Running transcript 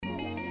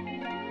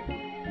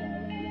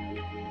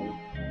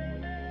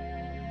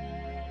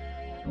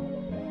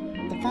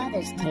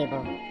Father's Table,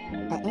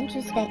 an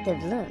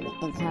introspective look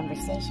and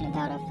conversation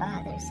about our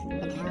fathers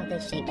and how they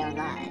shaped our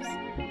lives.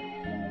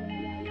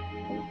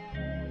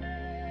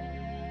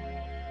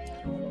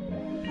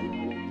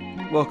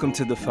 Welcome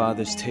to the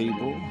Father's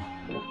Table.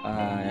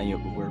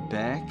 We're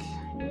back,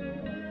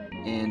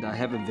 and I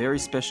have a very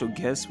special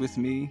guest with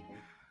me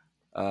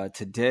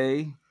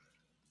today.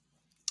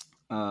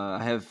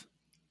 I have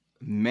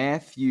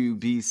Matthew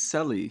B.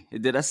 Salih.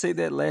 Did I say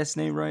that last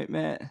name right,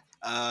 Matt?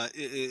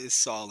 It's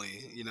Salih.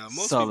 Most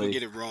people Salih.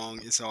 get it wrong.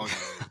 It's all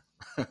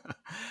good.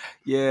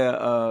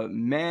 Yeah,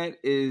 Matt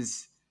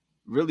is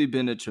really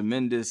been a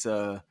tremendous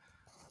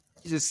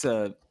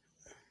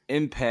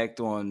impact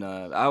on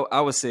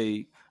I would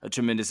say a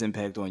tremendous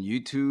impact on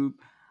YouTube.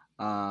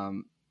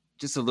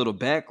 Just a little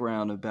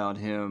background about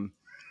him.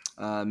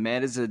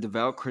 Matt is a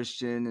devout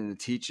Christian and a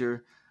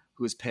teacher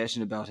who is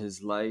passionate about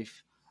his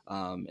life,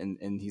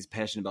 and he's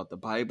passionate about the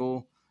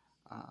Bible.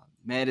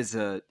 Matt is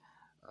a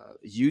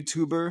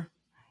YouTuber.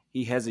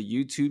 He has a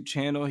YouTube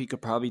channel he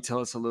could probably tell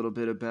us a little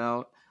bit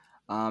about.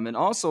 And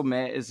also,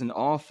 Matt is an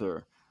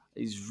author.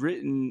 He's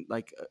written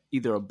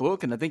either a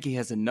book, and I think he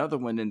has another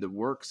one in the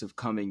works of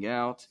coming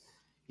out.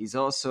 He's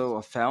also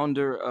the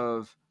founder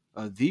of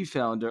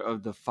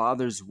the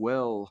Father's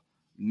Well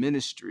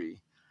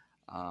ministry.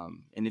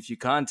 And if you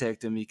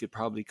contact him, he could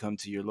probably come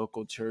to your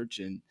local church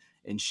and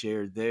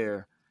share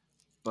there.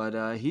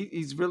 But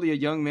he's really a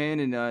young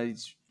man, and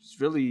he's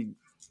really,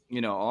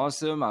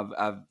 awesome.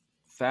 I've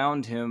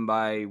found him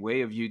by way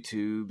of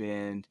YouTube,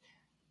 and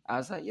I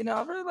was like,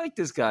 I really like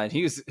this guy. And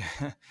he was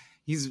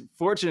he's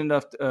fortunate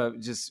enough to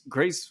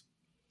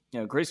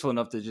graceful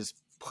enough to just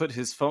put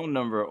his phone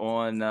number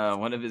on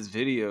one of his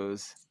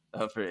videos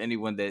for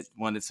anyone that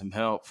wanted some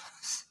help.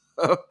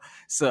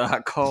 So I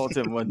called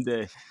him one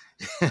day.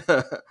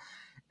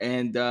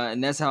 and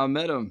that's how I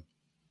met him.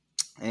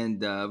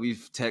 And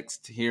we've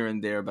texted here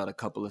and there about a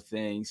couple of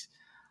things.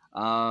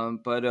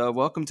 But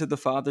welcome to the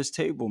Father's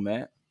Table,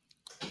 Matt.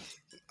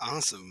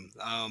 Awesome.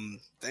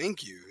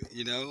 Thank you.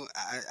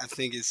 I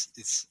think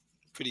it's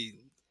pretty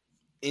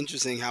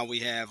interesting how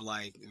we have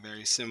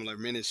very similar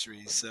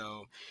ministries.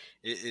 So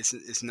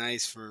it's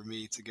nice for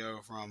me to go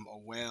from a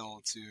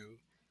well to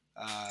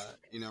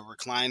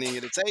reclining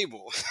at a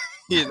table,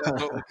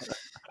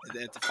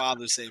 at the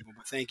Father's Table.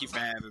 But thank you for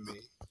having me.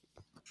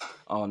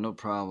 Oh, no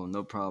problem.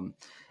 No problem.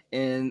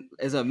 And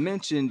as I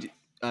mentioned,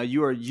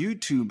 you are a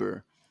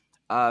YouTuber.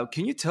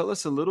 Can you tell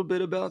us a little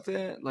bit about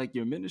that, like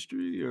your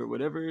ministry or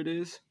whatever it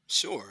is?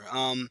 Sure.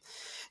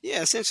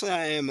 Yeah, essentially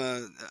I am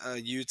a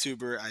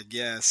YouTuber, I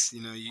guess.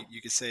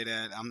 You could say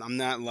that. I'm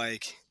not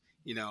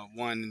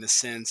one in the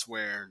sense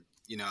where,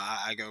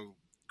 I go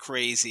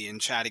crazy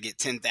and try to get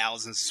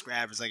 10,000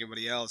 subscribers like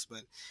everybody else.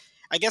 But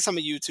I guess I'm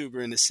a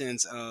YouTuber in the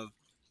sense of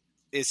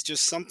it's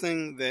just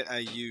something that I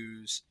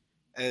use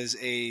as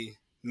a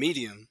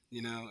medium,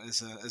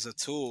 as a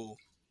tool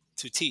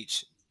to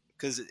teach.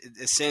 Because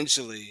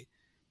essentially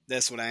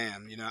that's what I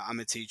am.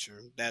 I'm a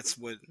teacher. That's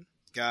what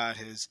God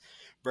has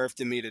birthed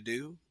in me to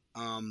do.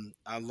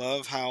 I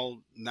love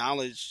how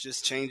knowledge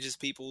just changes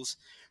people's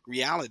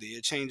reality.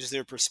 It changes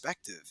their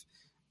perspective.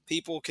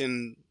 People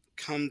can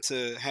come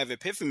to have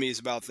epiphanies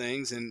about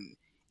things, and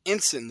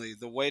instantly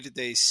the way that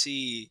they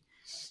see,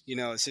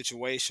 a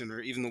situation or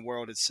even the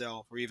world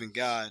itself or even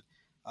God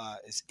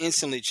is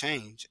instantly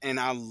changed. And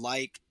I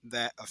like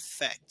that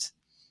effect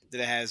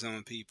that it has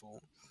on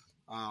people.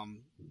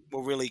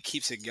 What really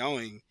keeps it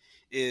going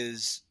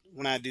is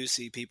when I do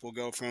see people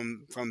go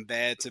from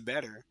bad to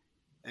better.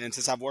 And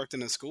since I've worked in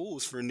the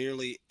schools for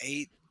nearly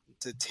 8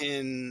 to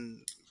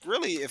 10,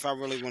 really, if I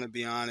really want to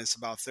be honest,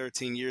 about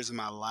 13 years of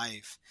my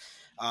life,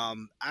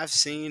 I've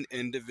seen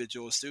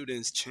individual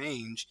students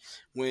change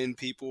when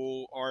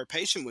people are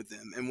patient with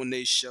them and when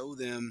they show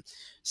them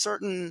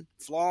certain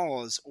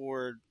flaws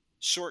or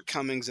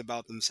shortcomings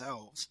about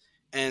themselves.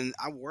 And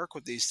I work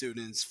with these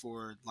students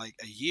for like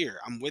a year.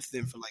 I'm with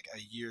them for like a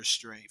year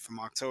straight, from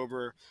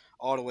October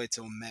all the way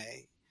till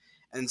May.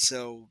 And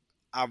so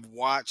I've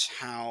watched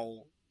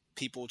how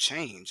people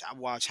change. I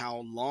watch how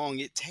long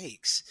it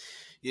takes,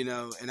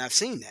 and I've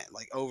seen that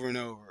like over and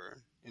over.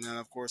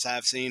 Of course,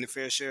 I've seen a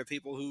fair share of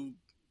people who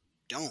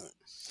don't.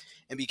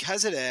 And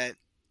because of that,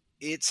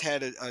 it's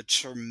had a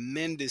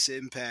tremendous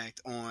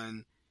impact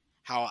on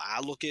how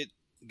I look at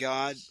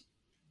God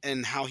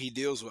and how he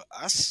deals with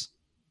us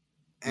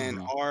and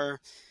Mm-hmm. our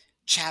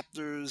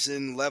chapters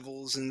and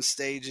levels and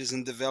stages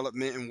and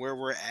development and where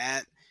we're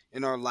at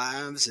in our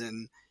lives.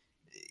 And,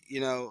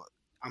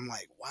 I'm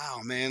like, wow,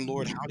 man,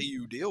 Lord, how do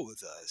you deal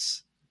with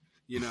us?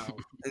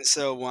 And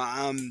so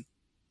I'm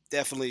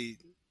definitely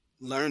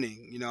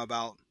learning,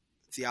 about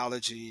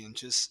theology and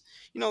just,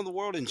 the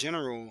world in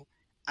general.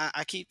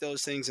 I keep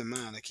those things in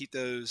mind. I keep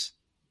those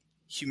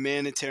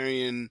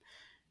humanitarian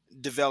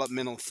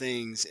developmental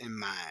things in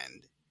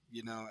mind.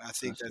 I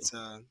think Gotcha. that's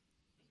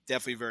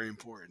definitely very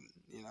important.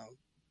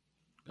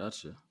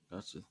 Gotcha.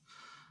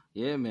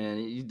 Yeah, man,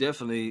 you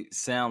definitely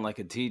sound like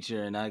a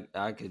teacher, and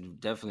I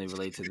could definitely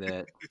relate to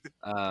that.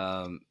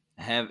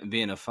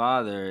 Being a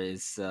father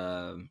is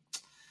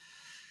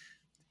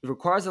it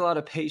requires a lot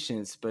of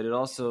patience, but it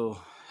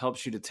also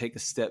helps you to take a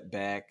step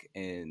back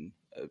and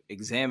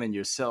examine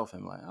yourself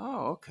and like,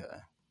 oh, okay,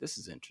 this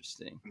is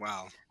interesting.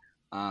 Wow.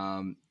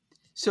 Um,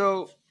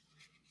 so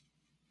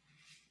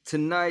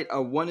tonight I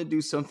want to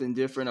do something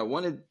different. I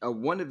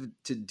wanted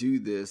to do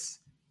this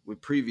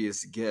with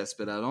previous guests,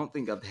 but I don't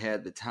think I've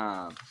had the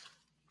time.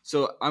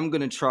 So I'm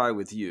gonna try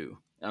with you.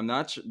 I'm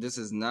not. This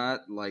is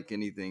not like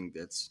anything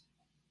that's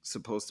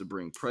supposed to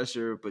bring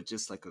pressure, but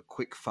just like a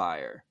quick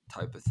fire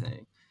type of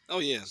thing. Oh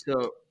yeah.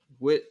 So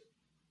what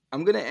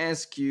I'm gonna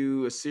ask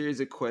you a series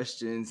of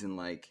questions in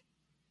like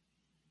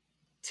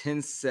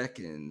 10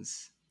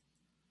 seconds,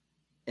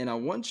 and I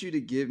want you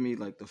to give me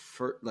like the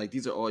first. Like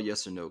these are all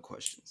yes or no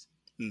questions.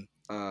 Hmm.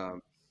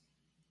 Um,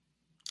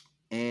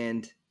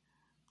 and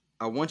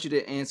I want you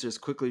to answer as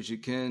quickly as you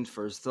can.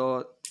 First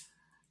thought,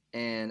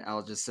 and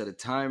I'll just set a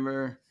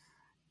timer.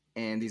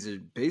 And these are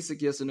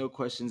basic yes or no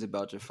questions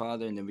about your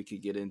father, and then we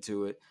could get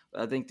into it.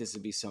 But I think this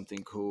would be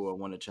something cool I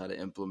want to try to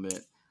implement.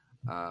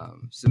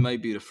 So it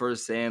might be the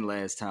first and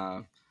last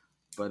time,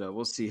 but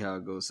we'll see how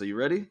it goes. So you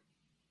ready?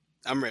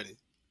 I'm ready.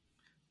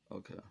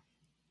 Okay.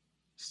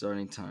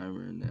 Starting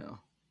timer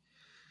now.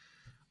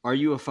 Are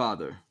you a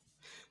father?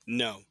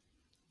 No.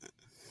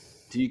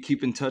 Do you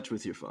keep in touch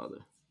with your father?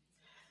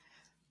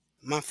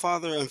 My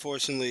father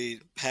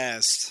unfortunately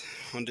passed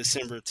on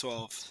December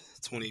 12th,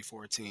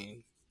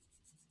 2014.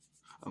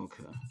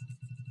 Okay.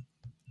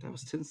 That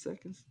was 10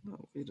 seconds?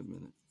 No, wait a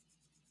minute.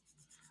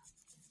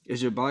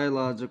 Is your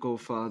biological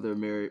father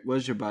married?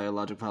 Was your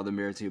biological father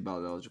married to your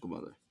biological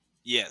mother?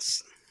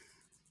 Yes.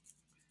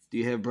 Do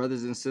you have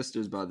brothers and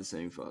sisters by the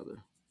same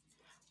father?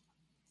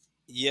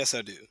 Yes,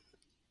 I do.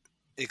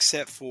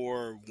 Except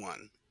for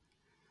one.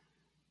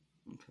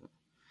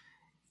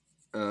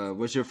 Okay.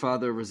 Was your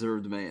father a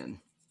reserved man?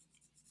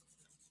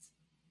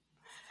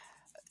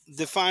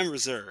 Define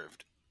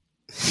reserved.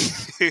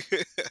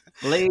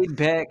 Laid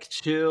back,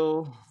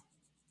 chill.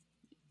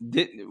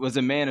 Was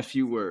a man of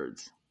few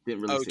words.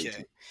 Didn't really say too.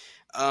 Okay.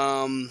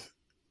 Um,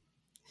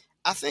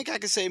 I think I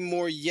could say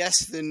more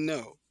yes than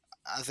no.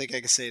 I think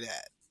I could say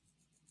that.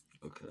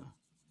 Okay.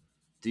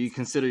 Do you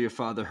consider your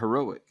father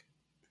heroic?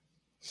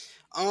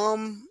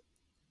 Um,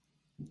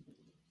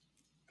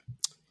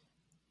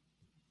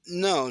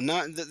 no,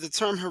 not the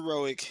term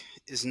heroic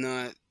is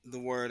not the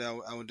word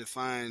I would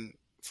define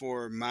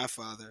for my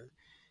father.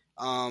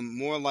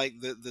 More like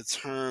the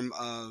term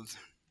of,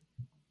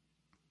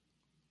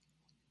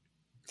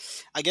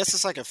 I guess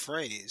it's like a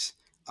phrase.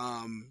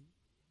 Um,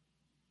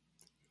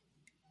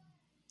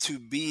 to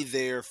be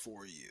there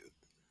for you.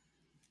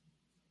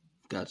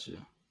 Gotcha.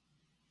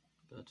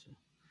 Gotcha.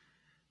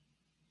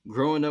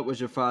 Growing up, was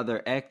your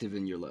father active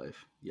in your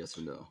life? Yes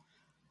or no?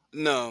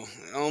 No,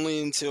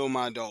 only until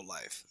my adult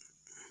life.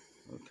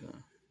 Okay.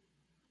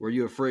 Were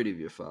you afraid of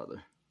your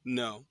father?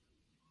 No.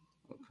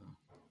 Okay.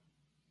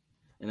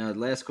 And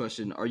last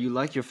question: are you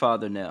like your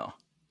father now?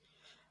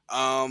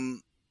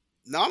 Um,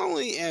 Not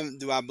only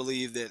do I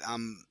believe that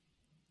I'm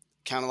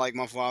kind of like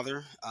my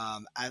father,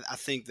 I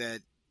think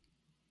that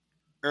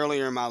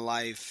earlier in my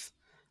life,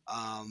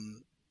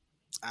 um,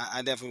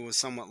 I definitely was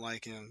somewhat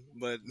like him.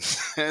 But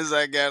as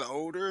I got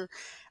older,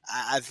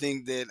 I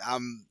think that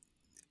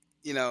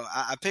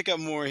I pick up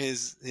more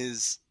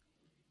his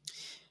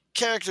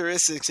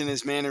characteristics and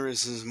his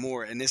mannerisms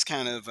more, and this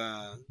kind of,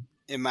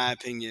 in my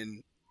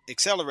opinion,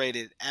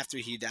 accelerated after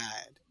he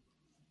died.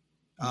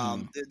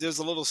 Mm-hmm. There's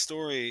a little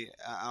story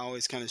I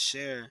always kind of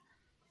share.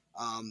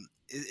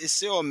 It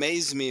still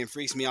amazes me and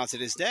freaks me out to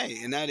this day,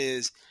 and that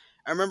is,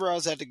 I remember I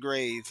was at the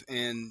grave,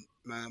 and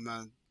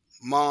my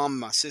mom,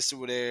 my sister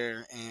were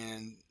there,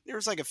 and there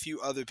was like a few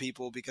other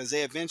people because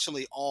they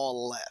eventually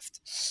all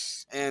left,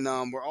 and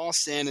we're all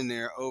standing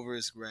there over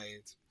his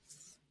grave,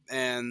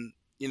 and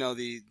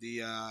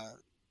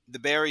the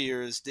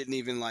barriers didn't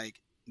even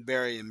like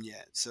bury him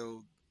yet,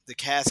 so the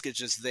casket's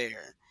just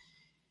there,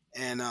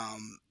 and I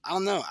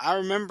don't know. I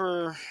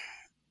remember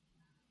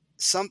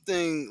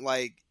something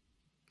like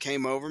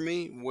came over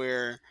me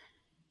where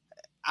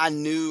I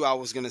knew I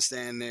was going to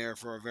stand there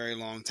for a very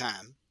long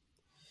time.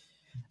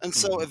 And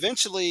so Mm-hmm.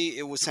 eventually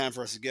it was time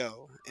for us to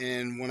go.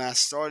 And when I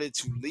started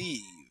to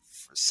leave,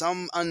 for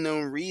some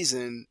unknown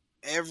reason,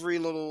 every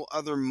little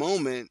other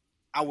moment,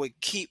 I would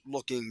keep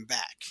looking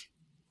back.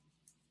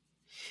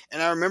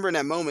 And I remember in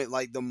that moment,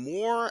 like the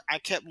more I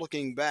kept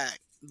looking back,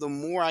 the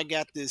more I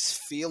got this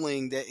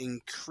feeling that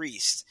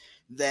increased,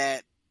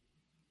 that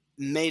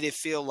made it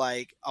feel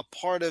like a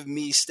part of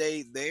me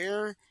stayed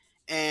there,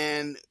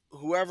 and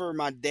whoever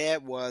my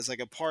dad was, like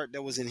a part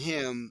that was in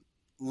him,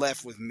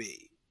 left with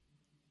me.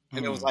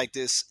 And it was Mm-hmm. like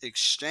this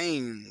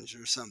exchange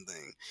or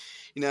something.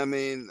 You know what I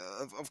mean?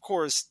 Of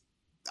course,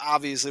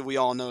 obviously, we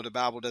all know the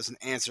Bible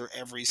doesn't answer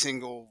every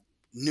single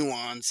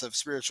nuance of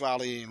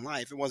spirituality in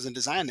life. It wasn't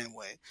designed that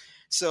way.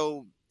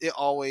 So it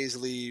always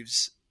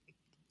leaves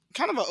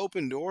kind of an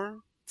open door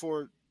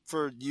for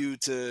you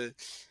to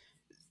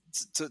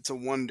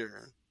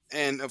wonder.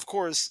 And of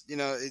course,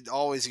 it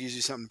always gives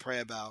you something to pray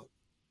about.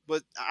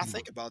 But I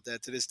think about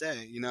that to this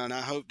day, and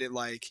I hope that,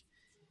 like,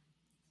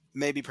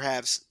 maybe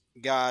perhaps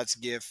God's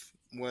gift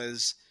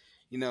was,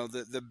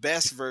 the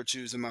best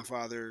virtues of my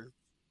father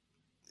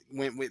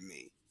went with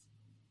me,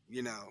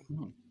 you know,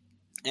 Mhm.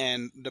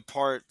 and the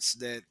parts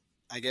that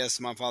I guess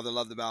my father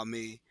loved about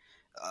me,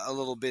 a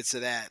little bits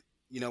of that,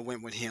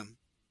 went with him.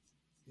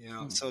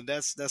 Hmm. So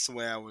that's the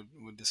way I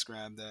would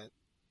describe that.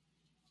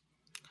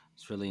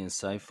 It's really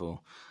insightful.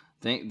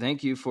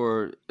 Thank you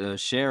for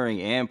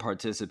sharing and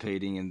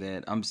participating in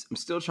that. I'm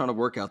still trying to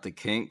work out the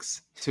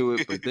kinks to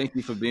it, but thank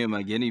you for being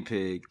my guinea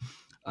pig.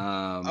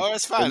 Um, Oh,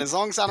 it's but fine as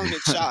long as I don't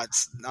get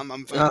shots.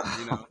 I'm fine.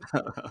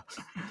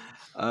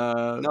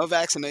 uh, No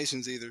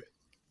vaccinations either.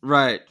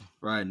 right,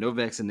 right. No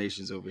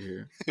vaccinations over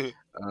here.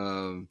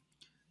 Um,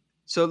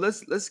 so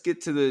let's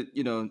get to the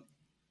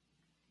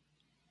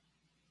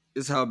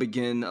this is how I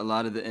begin a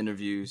lot of the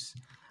interviews.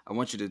 I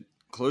want you to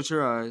close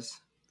your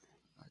eyes,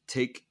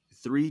 take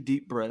 3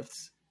 deep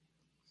breaths,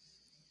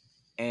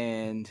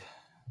 and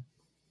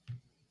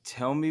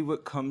tell me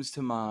what comes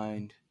to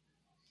mind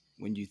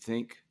when you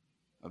think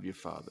of your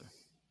father.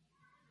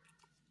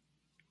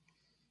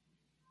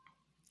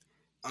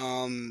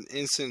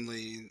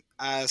 Instantly,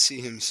 I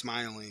see him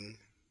smiling.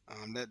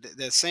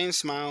 That same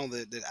smile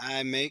that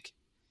I make,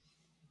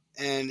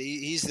 and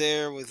he's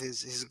there with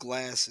his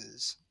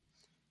glasses.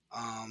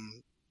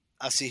 Um,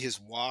 I see his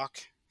walk,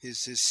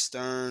 his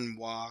stern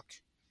walk.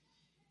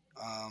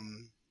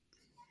 Um,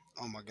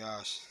 oh my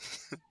gosh,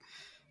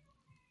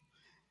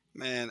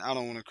 man, I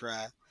don't want to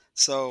cry.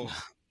 So,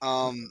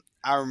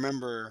 I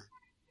remember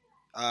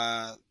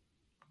uh,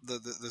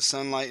 the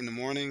sunlight in the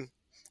morning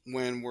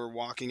when we're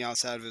walking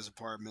outside of his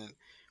apartment,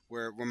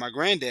 where my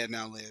granddad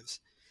now lives.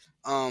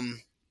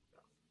 Um,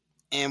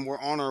 and we're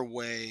on our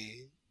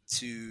way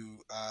to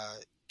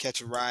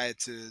catch a ride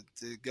to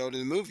go to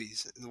the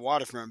movies, the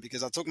waterfront,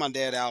 because I took my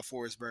dad out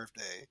for his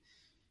birthday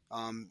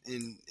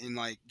in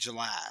like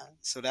July.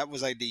 So that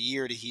was like the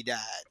year that he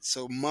died.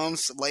 So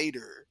months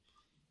later,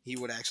 he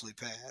would actually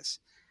pass.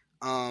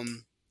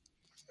 Um,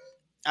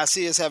 I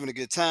see us having a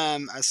good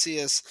time. I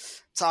see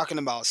us talking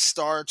about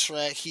Star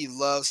Trek. He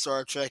loves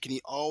Star Trek, and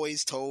he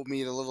always told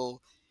me the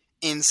little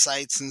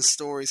insights and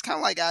stories, kind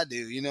of like I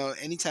do.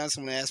 Anytime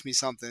someone asks me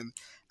something,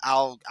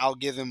 I'll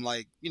give him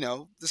like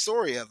the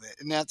story of it,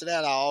 and after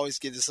that, I'll always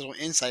give this little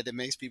insight that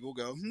makes people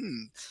go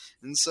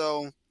And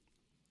so,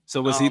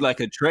 So was he um, like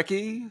a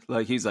Trekkie?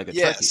 Like he's like a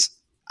Trekkie. yes,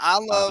 I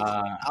love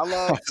Ah,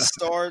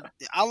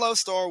 I love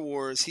Star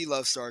Wars. He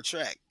loves Star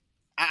Trek.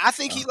 I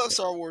think he loves okay.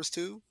 Star Wars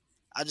too.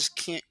 I just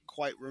can't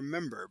quite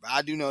remember, but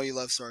I do know he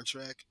loves Star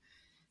Trek.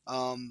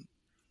 Um,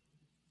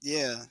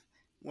 yeah.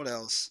 What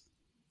else?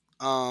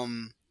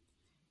 Um,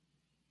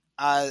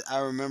 I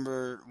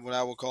remember what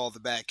I would call the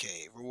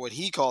Batcave, or what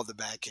he called the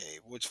Batcave,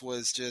 which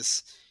was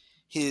just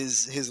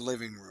his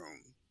living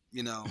room.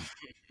 You know,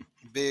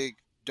 big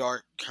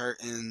dark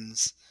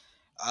curtains,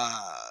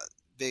 uh,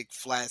 big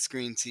flat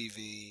screen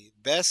TV,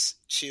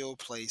 best chill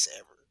place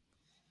ever.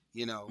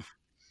 You know,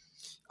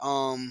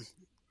 um,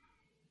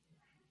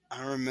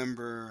 I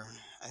remember.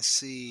 I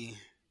see.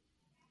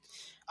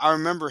 I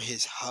remember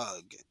his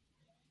hug.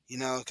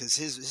 Because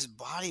his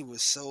body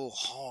was so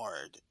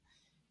hard.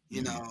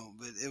 Mhm.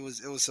 But it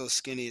was so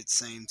skinny at the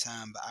same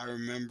time. But I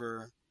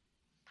remember,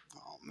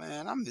 oh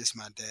man, I miss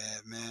my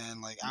dad,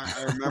 man. Like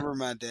I remember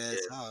my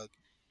dad's Yeah. hug,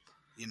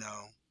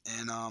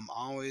 and I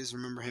always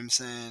remember him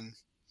saying,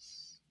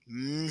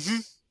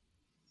 "Mm-hmm,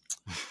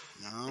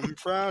 I'm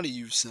proud of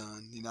you,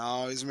 son." I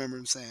always remember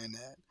him saying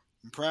that.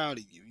 I'm proud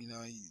of you.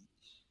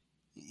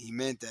 He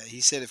meant that.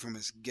 He said it from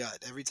his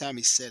gut. Every time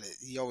he said it,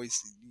 he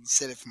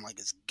said it from like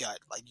his gut,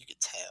 like you could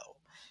tell.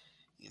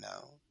 You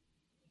know.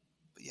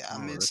 But yeah, I Oh,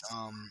 miss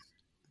that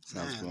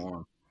sounds man.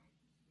 warm.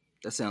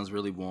 That sounds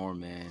really warm,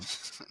 man.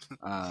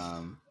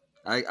 Um,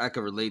 I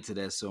could relate to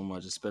that so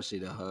much, especially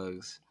the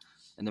hugs.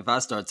 And if I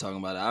start talking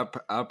about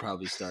it, I'll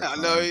probably start I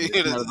know crying. you're But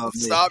it's gonna not about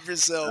me, stop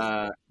yourself.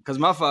 because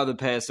my father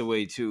passed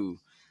away too.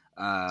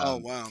 Oh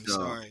wow, I'm So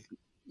sorry.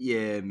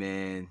 yeah,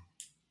 man.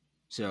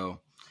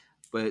 So,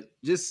 but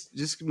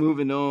just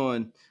moving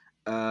on.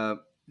 Uh,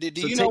 Do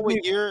so you know take what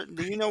me. year?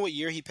 Do you know what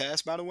year he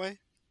passed? By the way,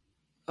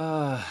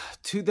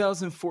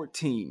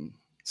 2014.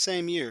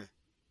 same year.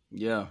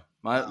 Yeah,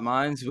 Wow,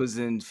 mine's was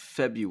in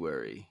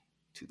February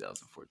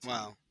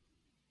 2014. wow,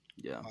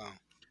 Yeah. wow.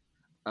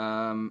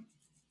 Um,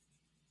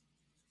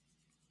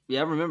 yeah,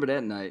 I remember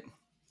that night.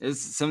 It's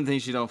some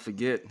things you don't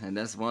forget, and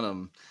that's one of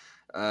them.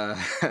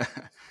 Uh,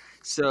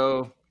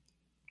 so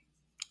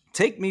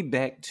take me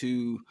back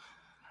to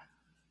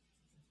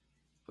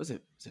was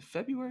it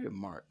February or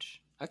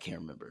March? I can't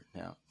remember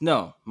now.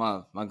 No,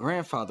 my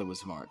grandfather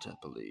was March, I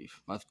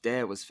believe. My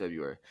dad was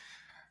February.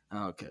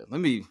 Okay,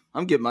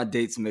 I'm getting my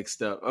dates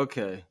mixed up.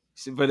 Okay,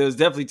 but it was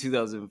definitely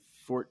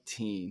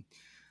 2014.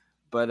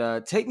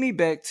 But take me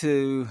back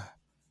to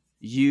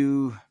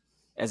you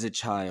as a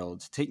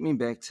child. Take me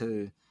back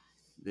to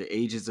the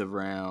ages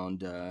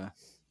around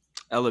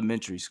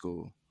elementary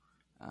school.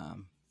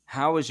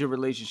 How was your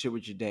relationship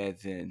with your dad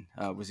then?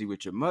 Was he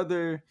with your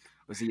mother?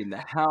 Was he in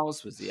the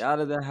house? Was he out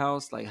of the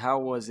house? Like, how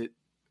was it?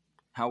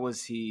 How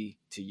was he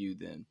to you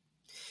then?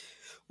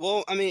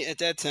 Well, I mean, at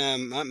that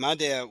time, my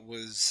dad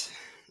was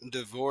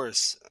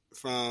divorce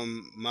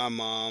from my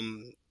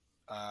mom,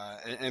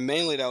 and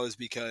mainly that was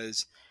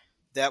because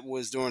that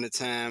was during the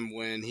time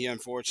when he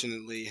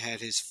unfortunately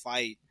had his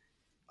fight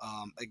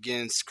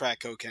against crack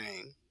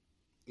cocaine.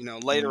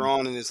 Later Mm.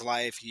 on in his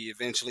life, he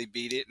eventually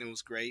beat it, and it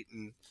was great,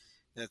 and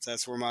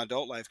that's where my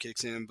adult life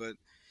kicks in. But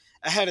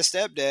I had a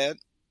stepdad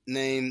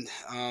named,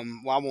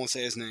 well, I won't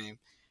say his name,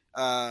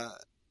 uh,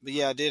 but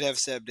yeah, I did have a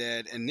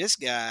stepdad, and this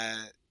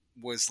guy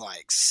was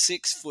like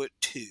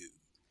 6'2".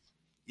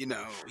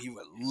 He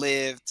would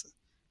lift.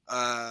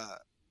 Uh,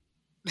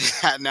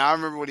 now I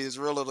remember when he was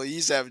real little, he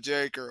used to have a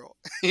Jerry curl.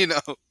 you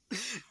know,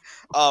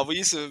 we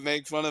used to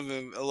make fun of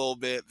him a little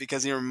bit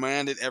because he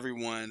reminded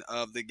everyone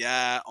of the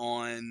guy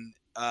on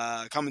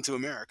Coming to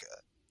America.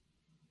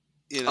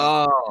 You know,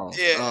 Oh,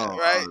 yeah, oh,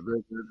 right,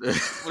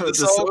 with the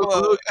the soul soul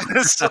glow, glow.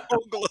 the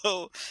soul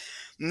glow.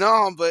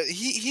 No, but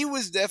he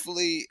was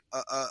definitely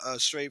a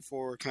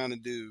straightforward kind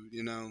of dude.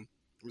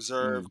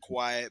 Mm, Reserved,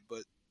 quiet,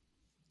 but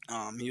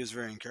he was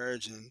very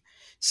encouraging.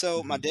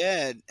 So my mhm.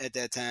 dad at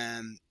that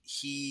time,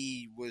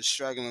 he was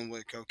struggling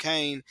with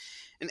cocaine,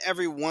 and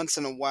every once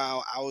in a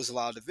while I was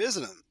allowed to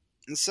visit him.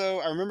 And so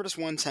I remember this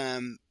one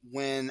time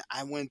when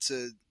I went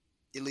to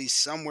at least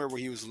somewhere where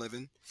he was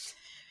living,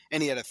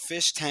 and he had a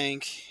fish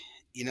tank,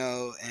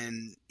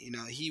 and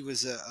he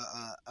was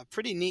a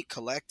pretty neat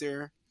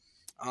collector.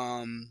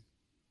 Um,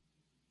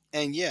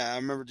 and yeah, I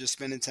remember just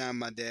spending time with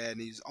my dad,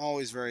 and he's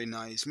always very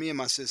nice. Me and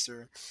my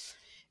sister,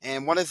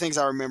 and one of the things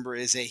I remember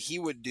is that he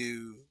would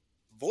do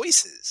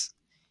voices.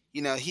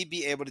 He'd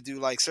be able to do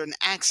like certain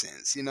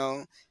accents.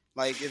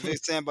 Like if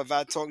example, if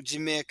I talk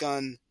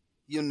Jamaican,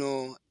 you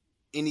know,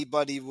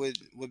 anybody would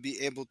be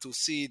able to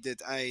see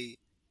that I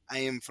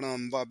am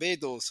from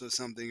Barbados or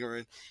something.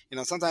 Or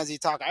sometimes he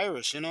talk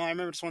Irish. I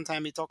remember this one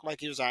time he talked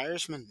like he was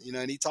Irishman.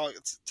 And he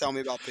talked tell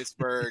me about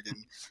Pittsburgh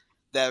and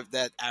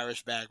that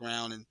Irish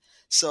background. And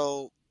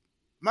so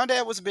my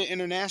dad was a bit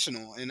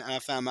international, and I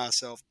found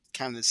myself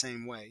kind of the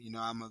same way.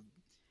 I'm a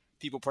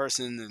people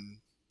person,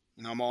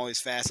 and I'm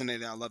always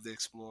fascinated. I love to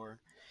explore.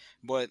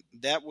 But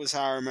that was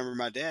how I remember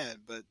my dad.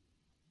 But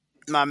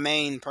my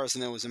main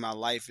person that was in my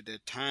life at the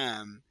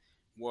time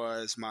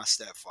was my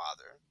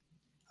stepfather.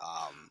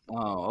 Um,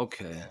 Oh,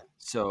 okay. yeah.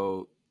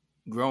 So,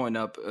 growing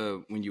up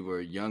when you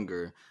were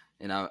younger,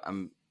 and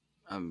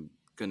I'm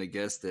gonna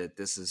guess that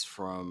this is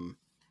from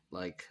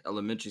like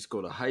elementary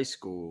school to high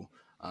school.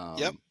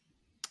 Yep.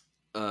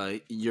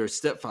 Um, your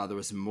stepfather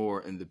was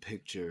more in the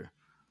picture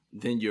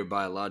than your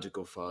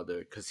biological father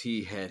because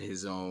he had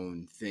his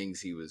own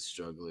things he was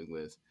struggling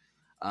with.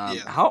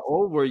 Yeah. How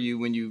old were you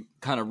when you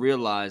kind of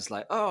realized,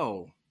 like,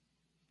 oh,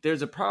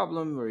 there's a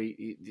problem, or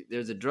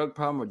there's a drug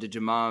problem, or did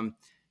your mom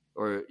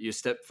or your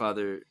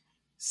stepfather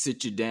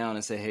sit you down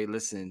and say, "Hey,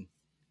 listen,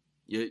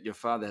 your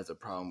father has a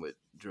problem with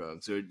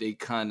drugs," or they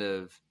kind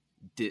of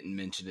didn't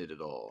mention it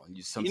at all? And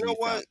you You something know you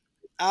found. what?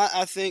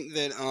 I think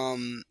that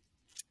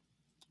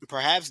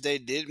perhaps they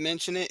did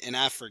mention it and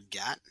I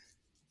forgot.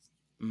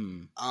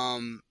 Mm,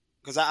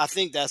 Because I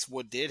think that's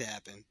what did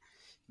happen.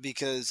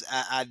 Because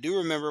I do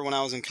remember when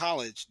I was in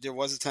college, there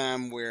was a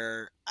time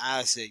where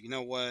I said, you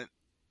know what,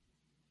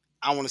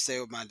 I want to stay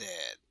with my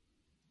dad.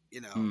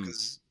 mm,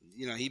 Because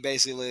he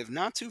basically lived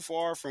not too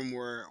far from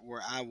where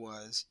I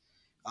was.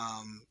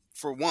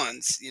 For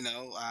once,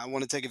 I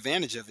want to take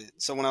advantage of it.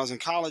 So when I was in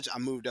college, I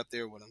moved up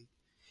there with him,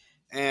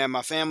 and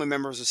my family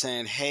members were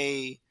saying,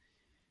 "Hey,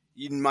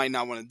 you might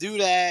not want to do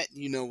that.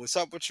 What's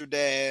up with your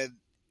dad?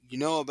 You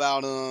know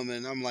about him."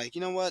 And I'm like,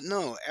 you know what?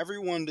 No,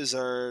 everyone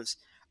deserves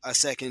a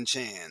second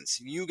chance.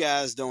 You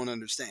guys don't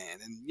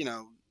understand. And,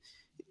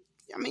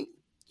 I mean,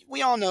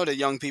 we all know that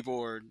young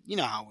people are,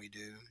 how we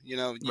do. You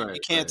right,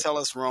 can't right. tell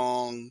us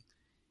wrong.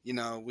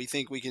 We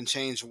think we can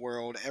change the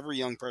world. Every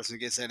young person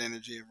gets that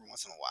energy every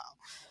once in a while.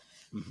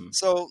 Hmm.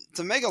 So,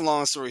 to make a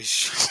long story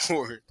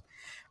short,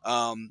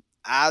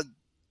 I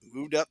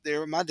moved up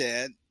there with my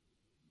dad,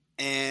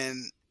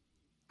 and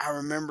I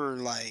remember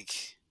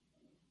like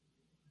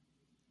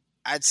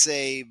I'd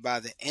say by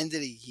the end of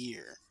the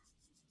year,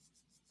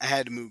 I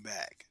had to move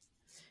back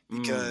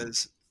Mm,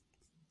 because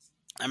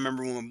I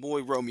remember when my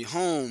boy wrote me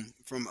home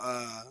from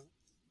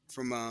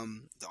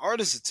the art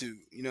institute,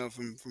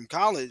 from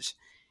college,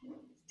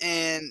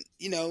 and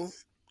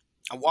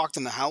I walked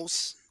in the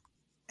house,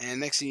 and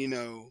next thing you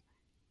know,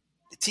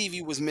 the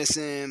TV was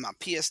missing, my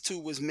PS2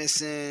 was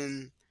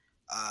missing,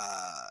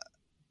 uh,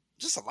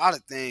 just a lot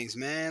of things,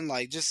 man.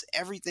 Like just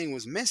everything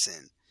was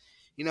missing.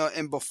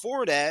 And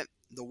before that,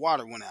 the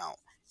water went out.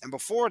 And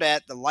before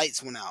that, the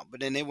lights went out, but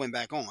then they went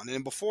back on. And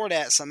then before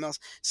that, something else.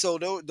 So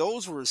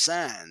those were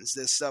signs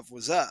that stuff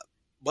was up.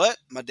 But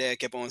my dad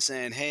kept on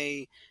saying,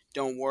 "Hey,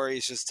 don't worry,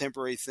 it's just a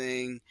temporary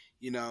thing.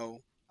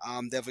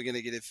 I'm definitely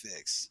gonna get it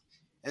fixed."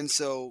 And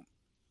so,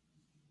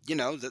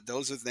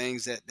 those are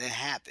things that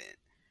happen.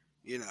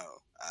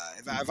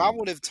 If I hmm.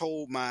 would have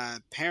told my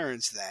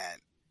parents that,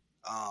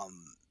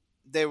 um,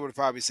 they would have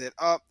probably said,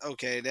 "Oh,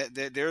 okay,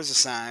 there's a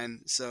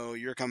sign. So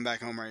you're coming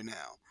back home right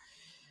now."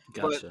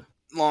 But Gotcha.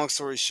 long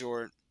story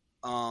short,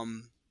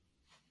 um,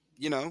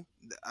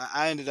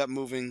 I ended up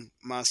moving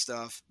my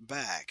stuff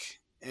back,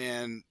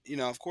 And,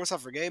 of course, I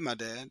forgave my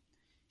dad.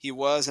 He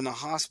was in a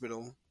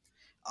hospital.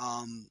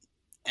 Um,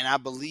 and I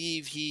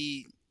believe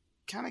he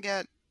kind of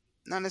got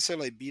not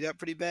necessarily beat up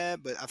pretty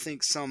bad, but I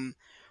think some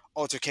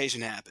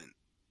altercation happened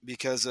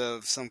because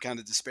of some kind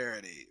of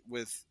disparity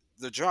with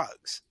the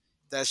drugs.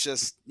 That's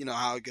just,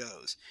 how it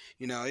goes.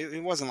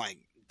 It wasn't like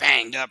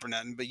banged up or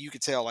nothing, but you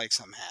could tell like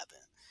something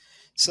happened.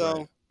 Right.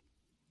 So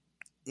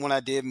when I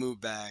did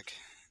move back,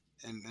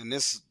 and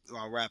this,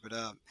 I'll wrap it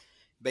up.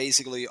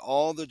 Basically,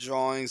 all the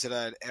drawings that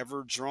I had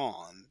ever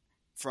drawn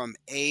from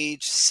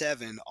age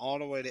 7 all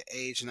the way to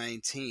age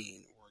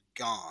 19 were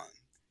gone.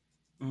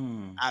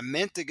 Mm. I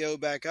meant to go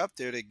back up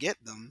there to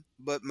get them,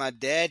 but my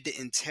dad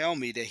didn't tell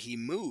me that he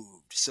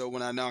moved. So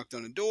when I knocked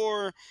on the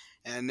door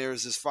and there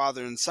was this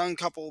father and son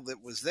couple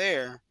that was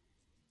there,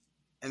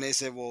 and they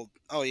said, "Well,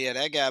 oh yeah,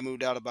 that guy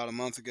moved out about a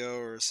month ago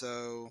or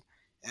so,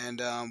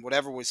 and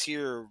whatever was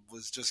here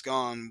was just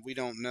gone. We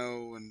don't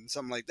know," and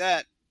something like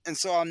that. And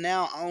so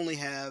I only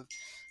have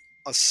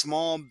a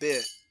small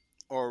bit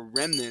or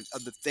remnant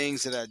of the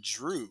things that I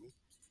drew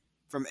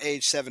from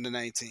age 7 to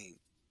 19.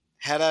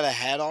 Had I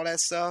had all that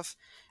stuff,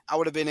 I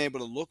would have been able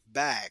to look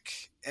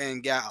back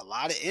and got a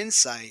lot of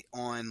insight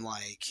on,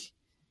 like,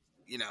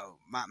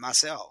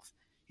 myself.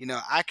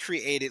 I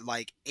created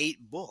like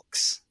 8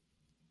 books.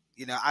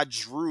 I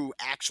drew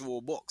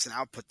actual books and I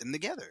would put them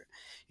together.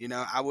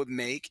 I would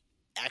make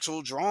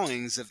actual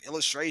drawings of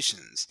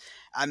illustrations.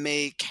 I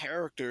made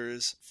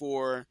characters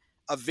for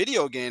a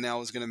video game I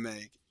was going to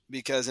make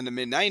because in the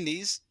mid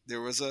 90s,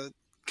 there was a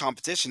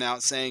competition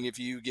out saying if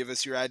you give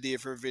us your idea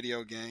for a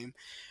video game,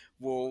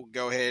 we'll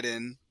go ahead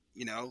and,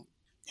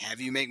 have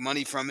you make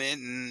money from it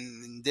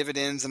and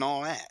dividends and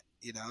all that.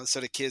 So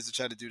the kids would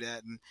try to do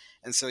that.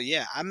 And so,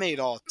 yeah, I made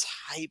all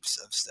types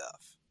of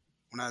stuff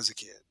when I was a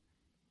kid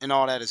and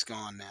all that is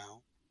gone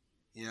now.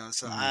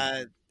 So Mm.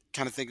 I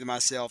kind of think to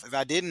myself, if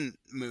I didn't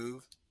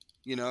move,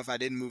 if I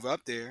didn't move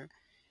up there,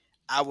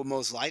 I would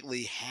most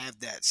likely have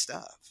that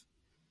stuff,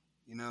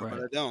 but Right.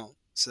 I don't.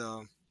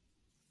 So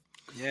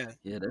yeah.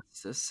 Yeah,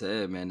 that's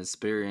sad, man.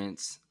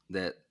 Experience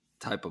that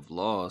type of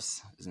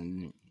loss,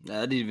 and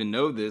I didn't even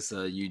know this.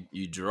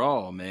 You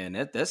draw, man.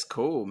 That's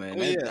cool, man.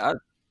 Oh yeah.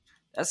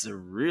 That's a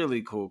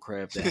really cool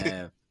craft to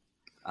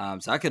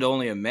have. So I could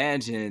only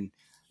imagine.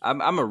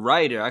 I'm a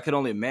writer. I could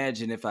only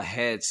imagine if I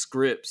had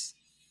scripts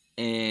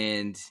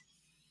and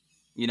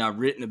I've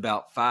written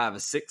about 5 or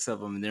 6 of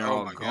them, and they're Oh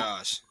all my gone.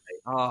 gosh.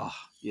 Oh,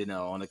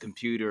 on a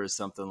computer or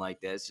something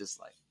like that. It's just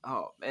like,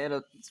 oh man,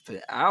 I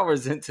put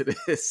hours into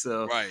this.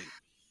 So Right.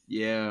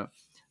 yeah.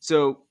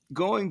 So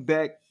going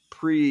back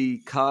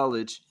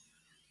pre-college,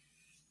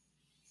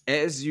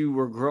 as you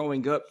were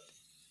growing up,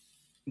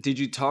 did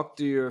you talk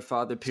to your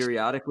father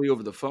periodically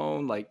over the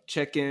phone, like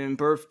check in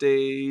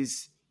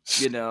birthdays,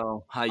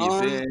 how you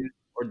Um, been,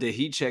 or did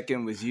he check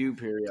in with you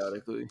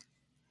periodically?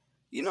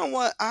 you know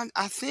what?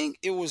 I think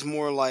it was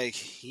more like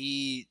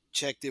he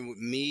checked in with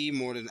me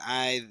more than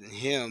I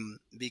him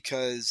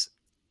because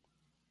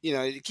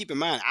keep in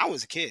mind I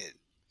was a kid.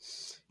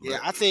 Yeah,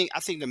 Right. I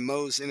think the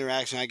most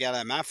interaction I got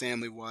out of my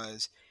family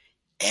was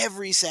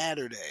every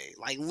Saturday,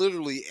 like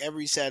literally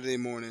every Saturday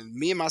morning.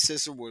 Me and my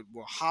sister would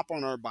hop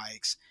on our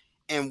bikes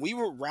and we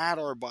would ride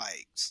our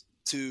bikes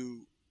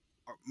to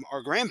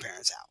our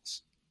grandparents'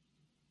 house,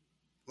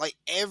 like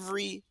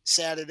every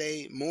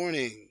Saturday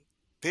morning.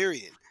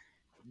 Period.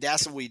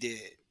 That's what we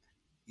did.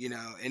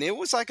 And it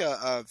was like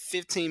a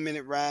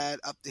 15-minute ride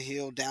up the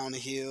hill, down the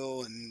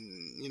hill,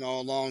 and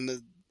along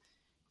the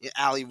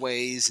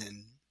alleyways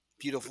and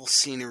beautiful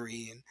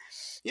scenery. And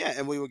yeah,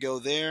 and we would go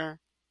there,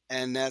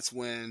 and that's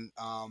when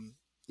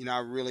I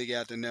really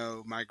got to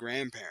know my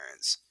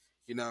grandparents.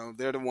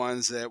 They're the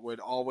ones that would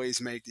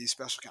always make these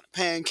special kind of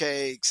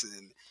pancakes,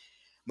 and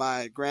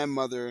my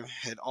grandmother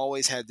had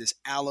always had this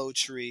aloe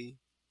tree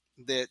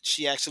that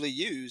she actually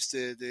used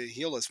to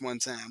heal us one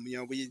time.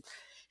 We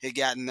had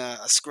gotten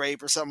a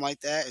scrape or something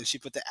like that, and she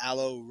put the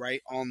aloe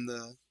right on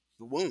the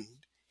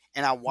wound,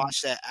 and I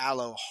watched that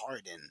aloe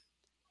harden.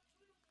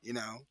 You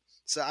know,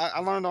 so I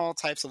learned all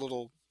types of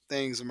little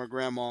things. And my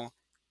grandma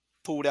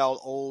pulled out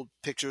old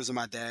pictures of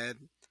my dad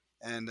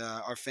and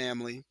our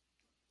family,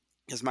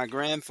 because my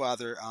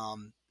grandfather,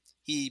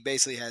 he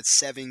basically had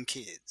 7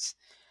 kids.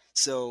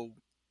 So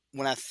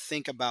when I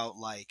think about,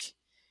 like,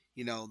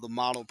 the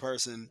model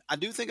person, I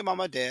do think about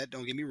my dad.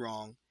 Don't get me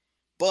wrong,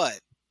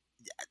 but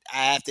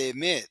I have to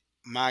admit,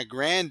 my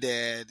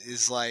granddad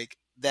is like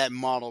that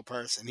model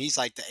person. He's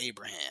like the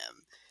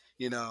Abraham.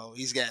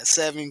 He's got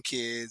 7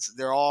 kids.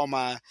 They're all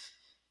my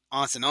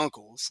aunts and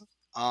uncles.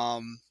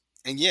 Um,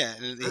 and yeah,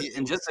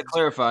 And just to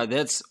clarify,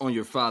 that's on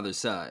your father's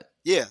side.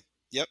 yeah,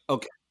 yep,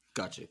 Okay,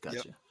 gotcha, yep.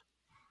 gotcha.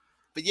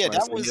 But yeah, Right.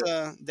 that So was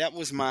yeah.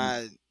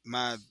 Mhm.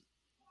 my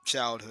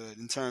childhood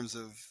in terms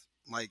of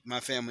like my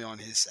family on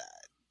his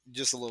side,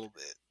 just a little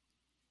bit.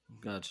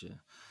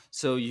 Gotcha.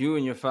 So you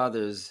and your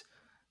father's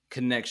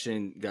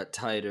connection got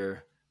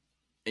tighter,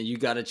 and you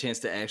got a chance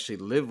to actually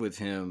live with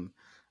him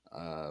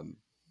um,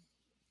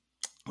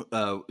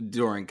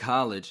 during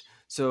college.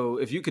 So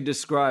if you could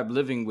describe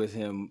living with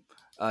him,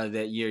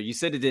 that year. You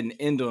said it didn't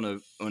end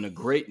on a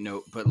great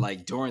note, but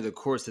like during the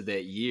course of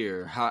that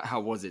year,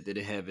 how was it? Did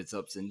it have its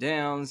ups and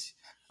downs?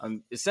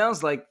 It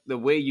sounds like the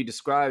way you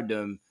described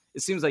them,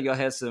 it seems like y'all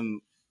had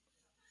some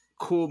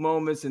cool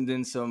moments and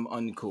then some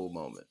uncool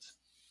moments.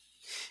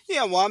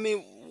 Yeah, well, I mean,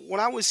 what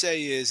I would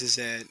say is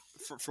that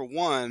for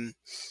one,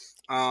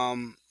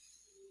 um,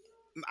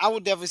 I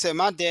would definitely say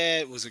my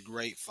dad was a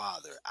great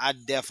father. I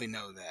definitely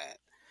know that.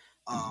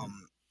 Hmm.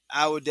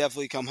 I would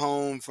definitely come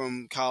home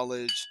from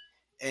college,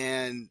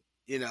 and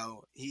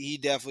he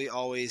definitely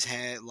always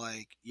had,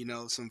 like,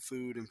 some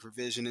food and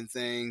provision and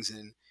things,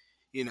 and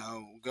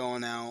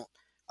going out.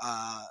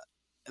 Uh,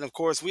 and of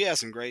course, we had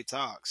some great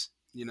talks.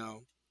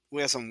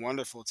 We had some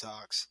wonderful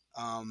talks.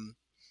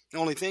 The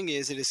only thing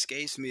is, it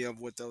escapes me of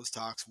what those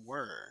talks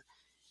were,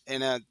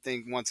 and I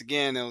think once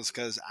again it was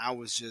because I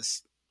was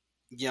just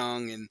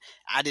young and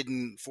I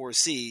didn't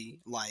foresee,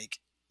 like,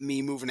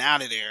 me moving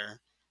out of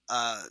there.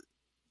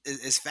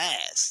 As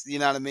fast. You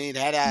know what I mean?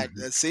 Had I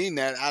Hmm. seen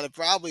that, I'd have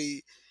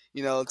probably,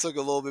 took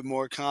a little bit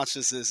more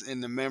consciousness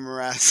into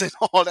memorizing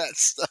all that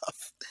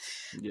stuff.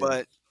 Yeah.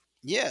 But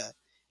yeah,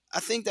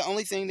 I think the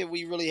only thing that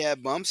we really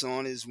had bumps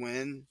on is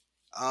when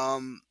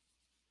um,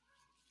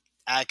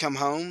 I come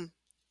home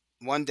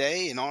one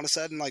day and all of a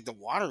sudden, like, the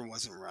water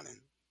wasn't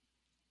running,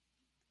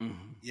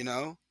 Hmm. you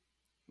know,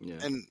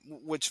 Yeah. and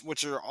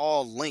which are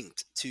all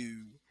linked to,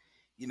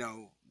 you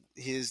know,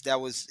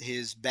 that was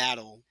his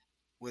battle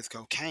with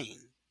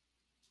cocaine.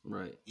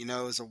 Right. It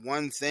was a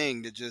one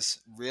thing that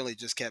just really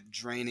just kept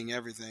draining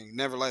everything.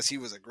 Nevertheless, he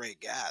was a great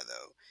guy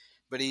though,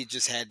 but he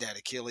just had that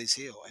Achilles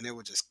heel, and it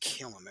would just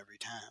kill him every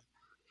time.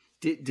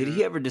 Did You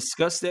he know? ever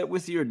discuss that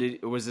with you,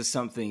 or was this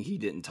something he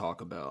didn't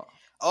talk about?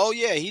 Oh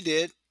yeah, he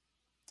did.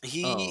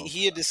 He Oh,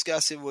 he had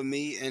discussed it with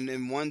me, and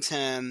then one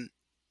time,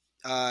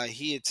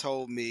 he had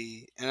told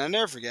me, and I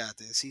never forgot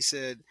this. He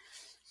said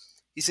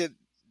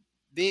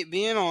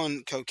being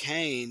on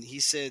cocaine. He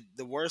said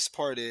the worst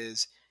part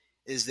is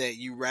that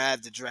you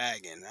ride the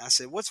dragon. I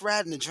said, "What's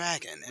riding the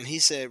dragon?" And he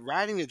said,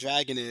 "Riding the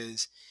dragon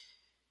is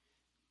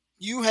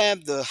you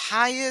have the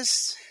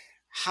highest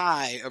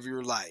high of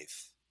your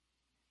life.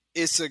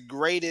 It's the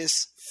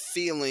greatest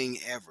feeling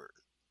ever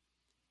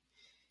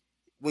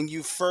when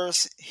you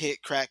first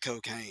hit crack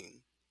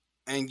cocaine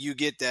and you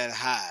get that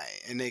high,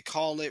 and they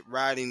call it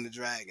riding the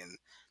dragon.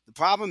 The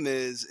problem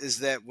is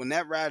that when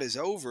that ride is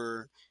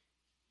over,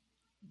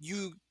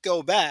 you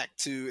go back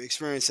to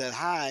experience that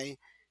high,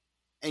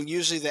 and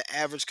usually the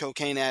average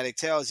cocaine addict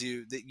tells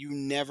you that you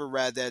never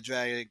ride that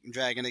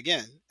dragon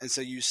again. And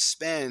so you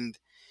spend,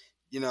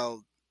 you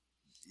know,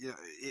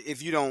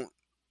 if you don't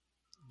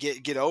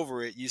get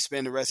over it, you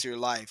spend the rest of your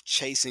life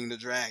chasing the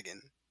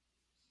dragon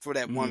for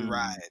that one mm,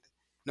 ride,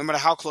 no matter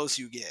how close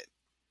you get.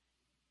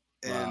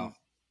 wow. And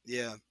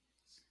yeah,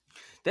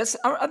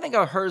 I think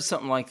I heard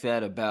something like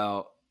that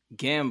about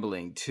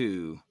gambling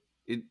too.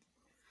 It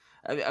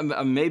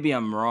maybe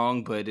I'm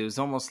wrong, but it was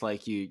almost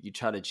like you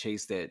try to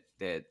chase that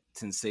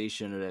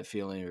sensation or that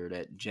feeling or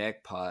that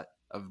jackpot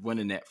of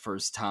winning that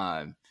first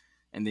time,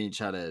 and then you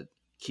try to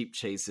keep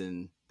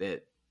chasing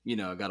that.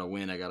 I gotta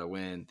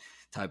win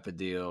type of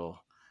deal.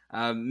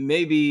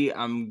 Maybe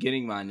I'm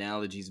getting my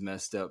analogies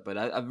messed up, but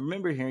I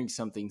remember hearing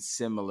something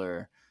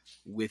similar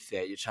with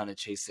that. You're trying to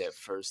chase that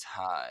first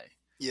high.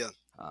 yeah,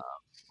 Uh,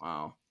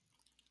 wow.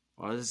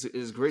 Well,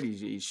 it's great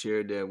he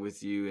shared that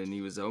with you, and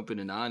he was open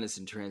and honest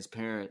and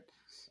transparent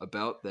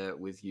about that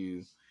with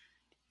you.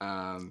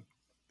 Um,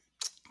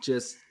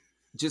 just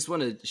just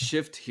want to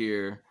shift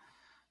here.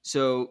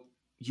 So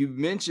you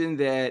mentioned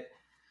that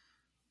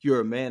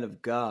you're a man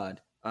of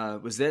God.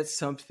 Was that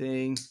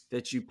something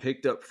that you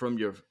picked up from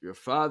your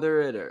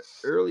father at an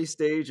early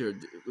stage, or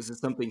was it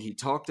something he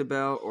talked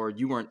about, or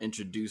you weren't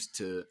introduced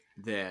to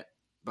that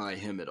by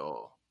him at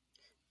all?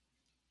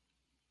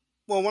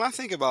 well, when I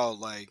think about,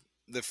 like,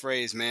 the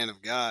phrase "man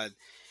of God,"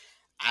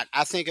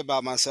 I think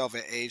about myself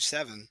at age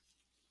 7.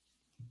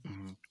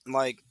 Hmm.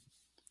 Like,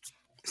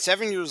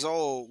 7 years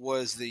old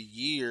was the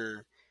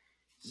year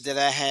that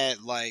I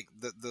had, like,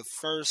 the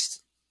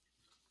first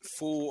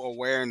full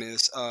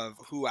awareness of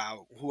who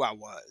I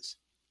was.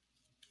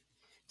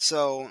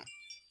 So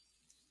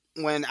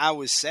when I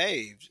was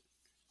saved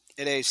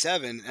at age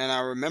 7, and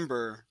I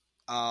remember,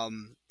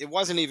 it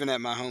wasn't even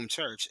at my home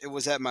church. It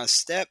was at my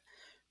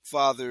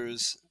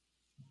stepfather's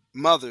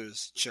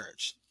mother's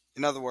church.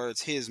 In other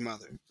words, his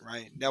mother,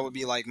 right? That would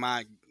be like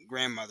my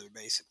grandmother,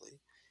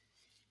 basically.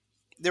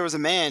 There was a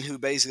man who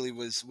basically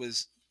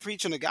was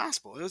preaching the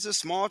gospel. It was a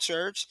small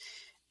church.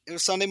 It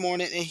was Sunday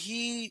morning, and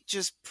he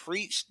just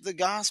preached the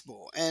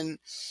gospel. And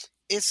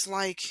it's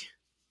like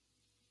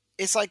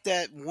it's like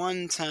that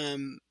one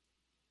time.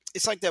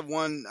 It's like that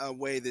one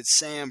way that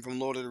Sam from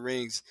Lord of the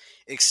Rings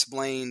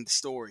explained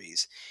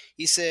stories.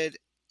 He said,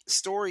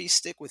 "Stories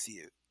stick with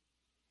you,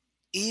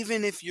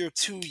 even if you're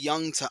too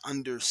young to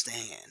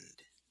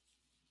understand."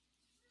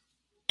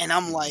 And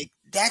I'm Hmm. like,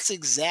 that's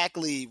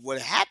exactly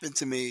what happened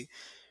to me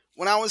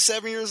when I was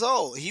 7 years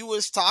old. He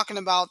was talking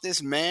about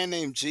this man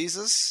named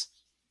Jesus,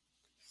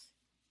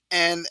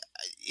 and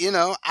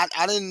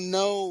I didn't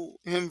know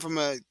him from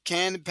a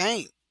can of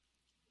paint.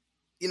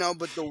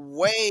 But the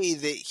way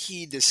that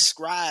he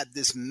described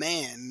this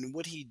man and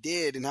what he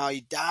did and how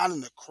he died on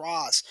the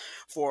cross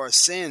for our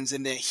sins,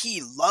 and that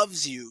he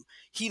loves you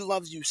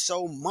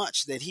so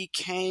much that he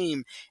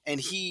came, and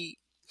he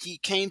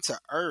came to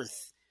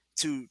earth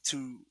to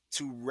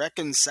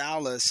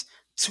reconcile us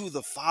to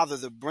the Father,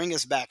 to bring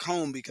us back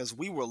home, because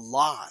we were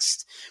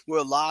lost. We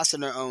were lost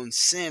in our own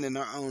sin and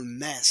our own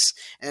mess.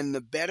 And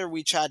the better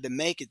we tried to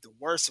make it, the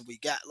worse we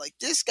got. Like,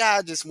 this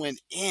guy just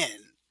went in.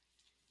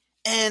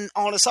 And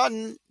all of a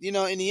sudden, in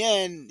the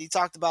end, he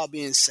talked about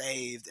being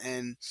saved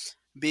and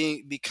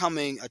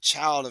becoming a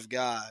child of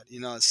God,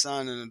 a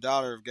son and a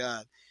daughter of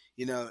God,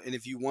 and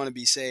if you want to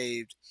be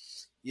saved,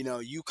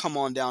 you come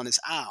on down this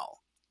aisle.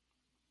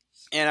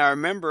 And I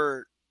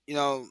remember,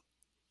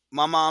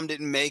 my mom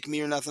didn't make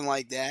me or nothing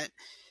like that.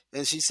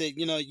 And she said,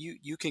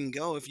 you can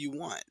go if you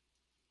want.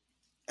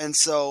 And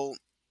so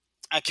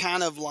I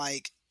kind of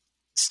like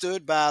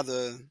stood by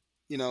the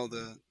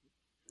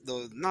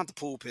not the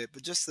pulpit,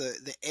 but just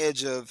the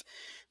edge of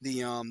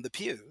the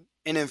pew.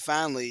 And then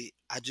finally,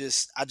 I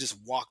just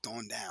walked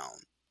on down,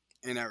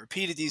 and I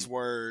repeated these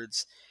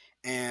words,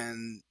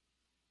 and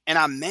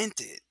I meant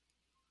it,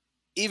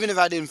 even if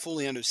I didn't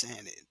fully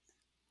understand it.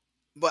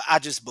 But I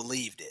just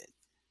believed it,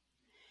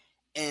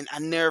 and I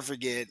never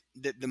forget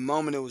that the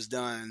moment it was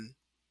done,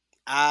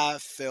 I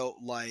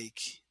felt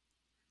like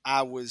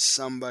I was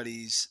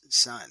somebody's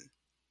son.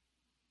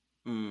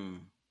 Mm.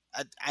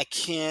 I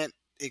can't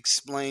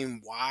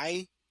explain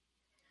why,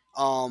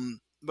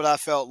 but I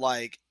felt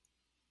like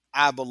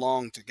I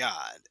belong to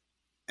God,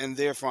 and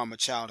therefore I'm a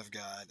child of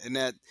God. And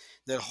that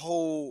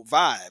whole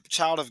vibe,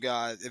 child of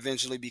God,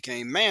 eventually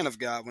became man of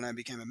God when I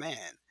became a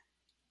man.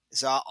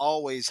 So I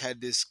always had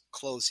this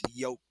close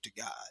yoke to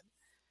God.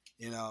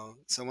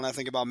 So when I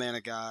think about man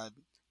of God,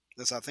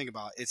 that's what I think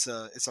about. It's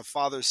a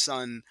father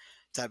son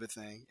type of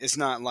thing. It's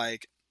not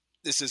like,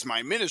 this is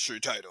my ministry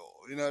title.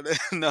 No,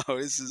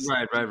 this is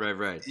Right.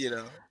 you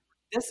know.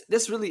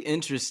 That's really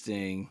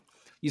interesting.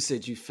 You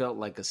said you felt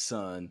like a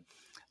son.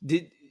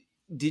 Did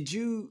did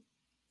you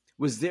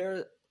was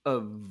there a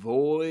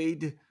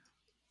void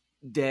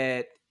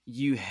that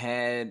you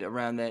had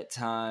around that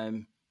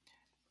time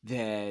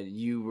that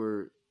you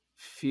were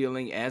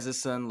feeling as a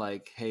son,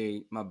 like,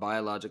 hey, my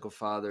biological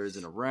father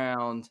isn't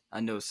around. I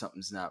know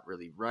something's not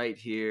really right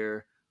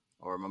here.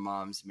 Or my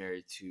mom's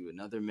married to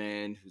another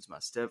man who's my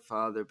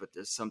stepfather, but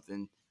there's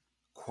something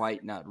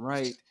quite not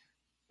right.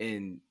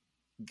 And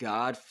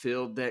God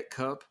filled that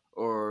cup?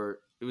 Or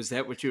was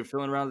that what you were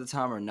feeling around the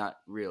time, or not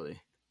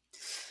really?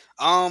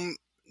 Um,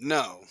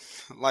 no,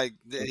 like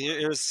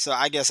here's, so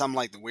I guess I'm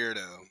like the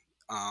weirdo.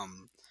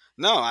 Um,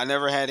 no, I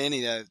never had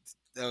any of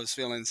those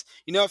feelings.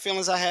 You know what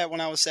feelings I had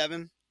when I was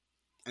 7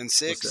 and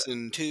 6 What's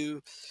and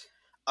 2?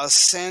 A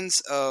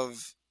sense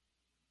of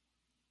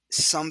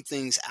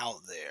something's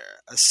out there.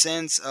 A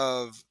sense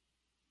of,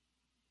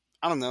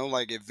 I don't know,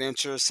 like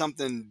adventure.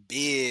 Something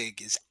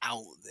big is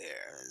out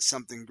there.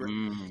 Something great.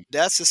 that?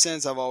 That's the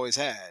sense I've always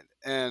had.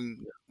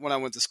 And when I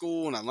went to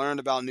school and I learned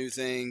about new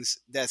things,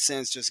 that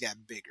sense just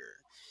got bigger.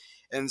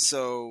 And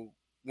so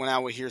when I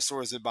would hear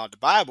stories about the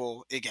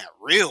Bible, it got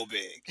real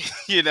big.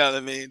 You know what I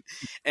mean?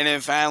 And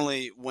then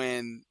finally,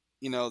 when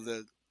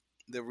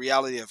the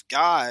reality of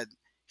God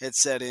had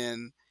set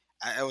in,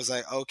 I was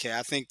like, okay,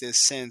 I think this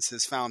sense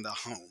has found a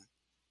home.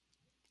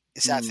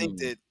 I think Mm,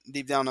 that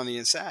deep down on the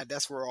inside,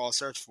 that's where we're all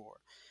search for.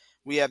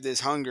 We have this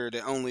hunger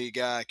that only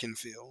God can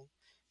feel,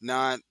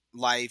 not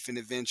life and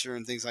adventure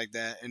and things like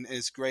that. And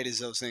as great as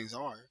those things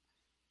are,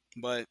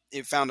 but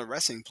it found a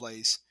resting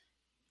place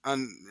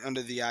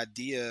under the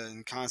idea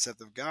and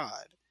concept of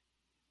God,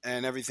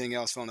 and everything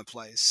else fell into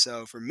place.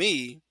 So for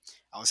me,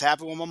 I was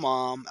happy with my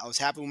mom. I was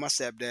happy with my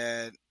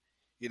stepdad.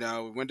 We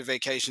went to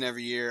vacation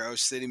every year, Ocean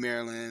City,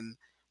 Maryland.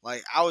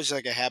 Like, I was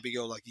like a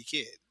happy-go-lucky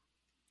kid,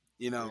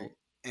 you know, great.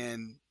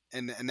 and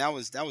that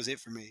was it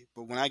for me.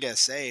 But when I got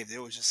saved, it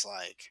was just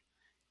like,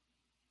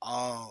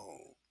 oh,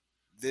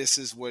 this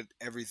is what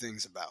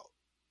everything's about,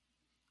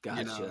 you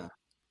know. Gotcha.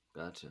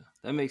 Gotcha.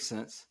 That makes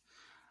sense.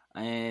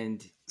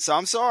 And So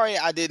I'm sorry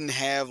I didn't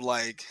have,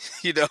 like,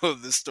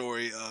 the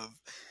story of,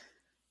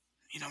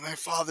 my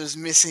father's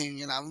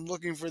missing and I'm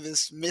looking for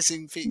this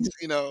missing piece.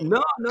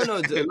 no.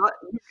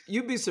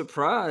 You'd be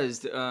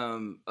surprised. A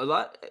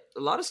lot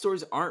of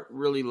stories aren't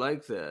really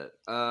like that.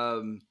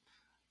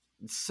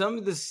 Some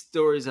of the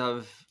stories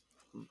some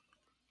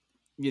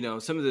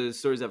of the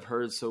stories I've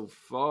heard so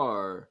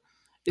far,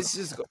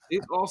 it's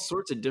all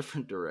sorts of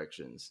different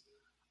directions.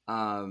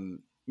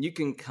 You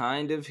can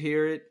kind of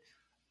hear it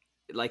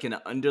like in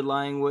an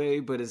underlying way,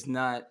 but it's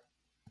not.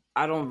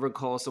 I don't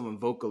recall someone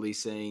vocally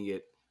saying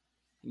it.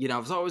 I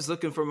was always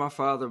looking for my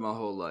father my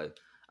whole life.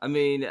 I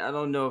mean, I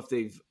don't know if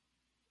they've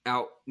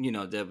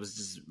that was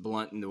just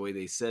blunt in the way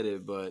they said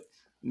it, but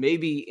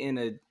maybe in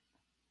a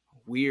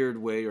weird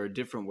way or a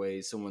different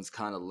way, someone's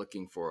kind of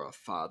looking for a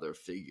father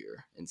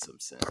figure in some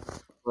sense.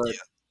 But Yeah.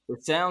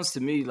 it sounds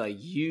to me like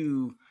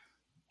you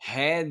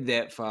had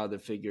that father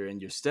figure in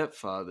your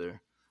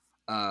stepfather,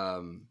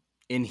 um,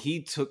 and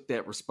he took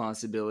that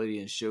responsibility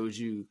and showed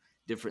you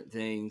different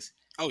things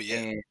Oh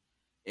yeah.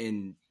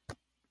 and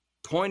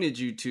pointed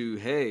you to,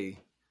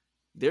 hey,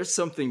 there's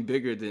something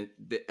bigger than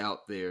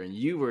out there, and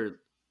you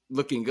were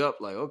looking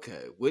up like,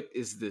 okay, what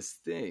is this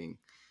thing?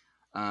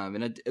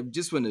 And I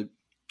just want to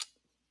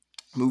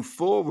move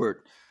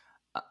forward.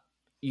 Uh,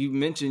 You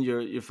mentioned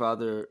your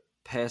father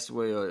passed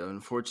away,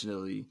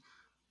 unfortunately,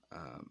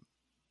 um,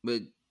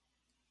 but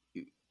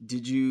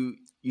did you?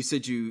 You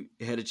said you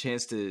had a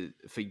chance to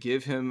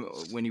forgive him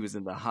when he was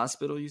in the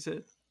hospital. You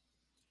said,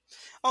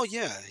 Oh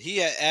yeah. He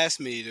had asked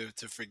me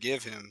to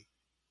forgive him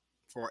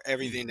for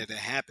everything Mhm. that had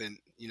happened,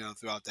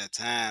 throughout that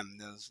time.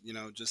 There was,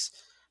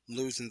 just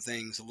losing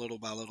things little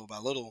by little by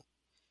little.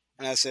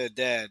 And I said,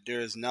 Dad,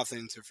 there is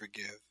nothing to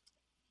forgive.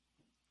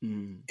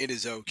 Mm. It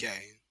is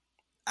okay.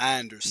 I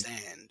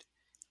understand.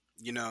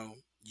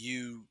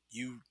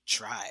 You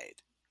tried.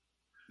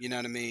 You know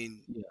what I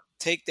mean? Yeah,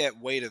 Take that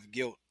weight of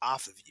guilt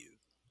off of you.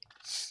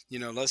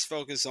 Let's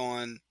focus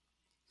on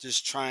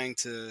just trying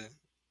to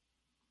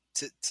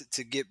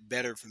get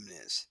better from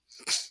this.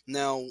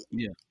 Now,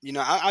 yeah,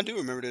 I do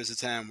remember there was a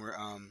time where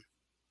my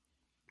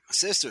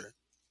sister,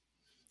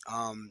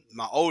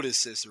 my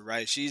oldest sister,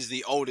 right? She's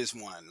the oldest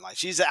one. Like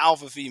she's the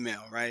alpha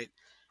female, right?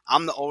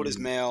 I'm the oldest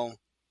mm, male.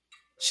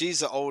 She's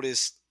the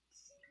oldest,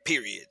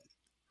 period.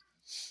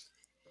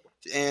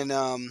 And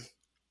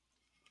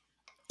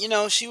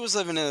she was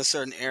living in a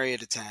certain area at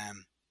the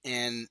time,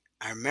 and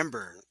I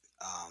remember,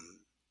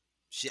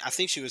 I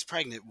think she was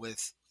pregnant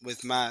with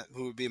my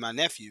who would be my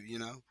nephew,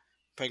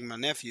 pregnant my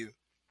nephew,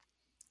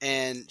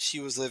 and she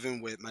was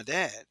living with my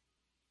dad.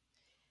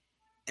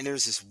 And there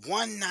was this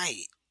one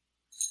night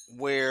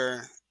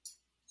where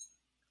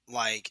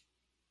like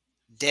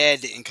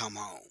dad didn't come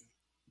home,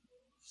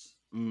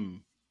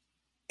 mm,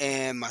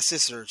 and my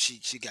sister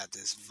she got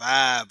this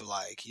vibe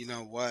like, you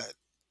know what,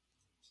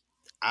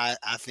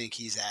 I think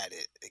he's at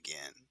it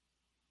again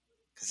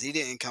because he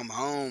didn't come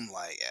home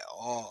like at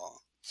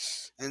all.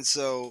 And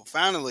so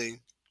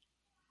finally,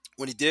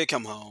 when he did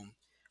come home,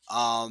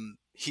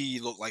 he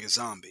looked like a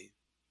zombie.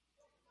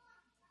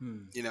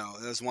 mm.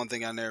 That's one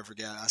thing I never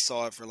forget. I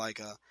saw it for like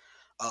a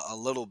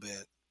little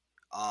bit,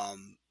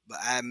 but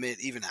I admit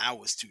even I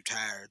was too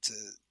tired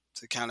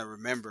to kind of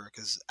remember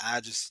because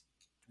I just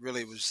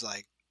really was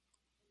like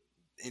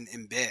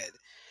in bed.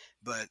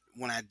 But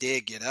when I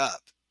did get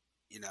up,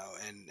 and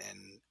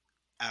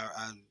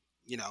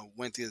I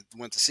went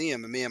to see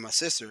him, and me and my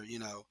sister,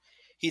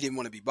 he didn't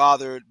want to be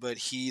bothered, but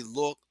he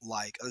looked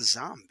like a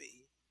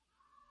zombie,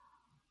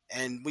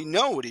 and we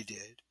know what he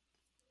did,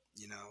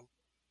 you know.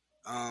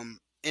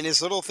 And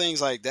it's little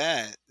things like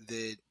that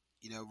that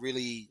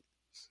really,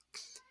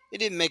 it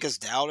didn't make us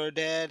doubt our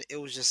dad. It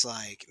was just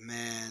like,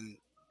 man,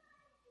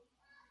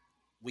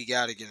 we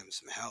got to get him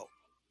some help.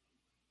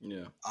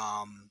 Yeah,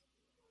 Um,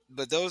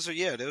 but those are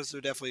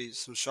definitely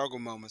some struggle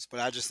moments. But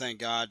I just thank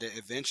God that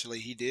eventually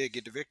he did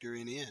get the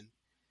victory in the end.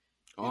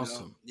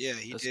 awesome. Yeah,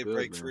 he That's did good,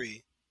 break man.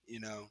 free. You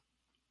know,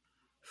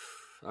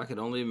 I could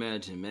only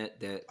imagine, Matt,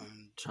 that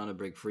um, trying to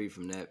break free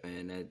from that,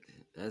 man.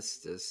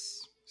 That's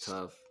just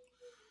tough.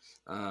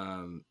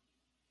 Um,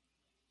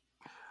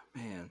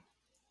 man.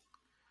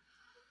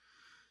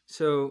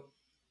 So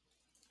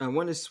I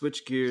want to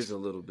switch gears a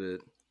little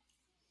bit.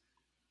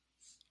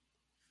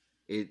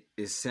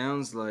 It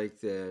sounds like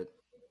that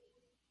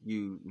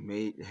you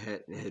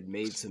had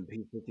made some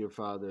peace with your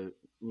father.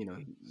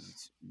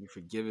 You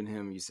forgiven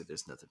him. You said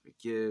there's nothing to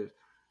forgive.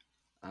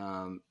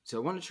 So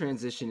I want to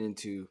transition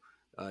into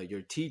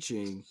your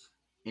teaching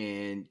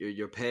and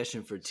your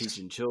passion for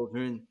teaching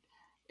children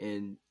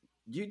and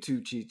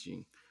YouTube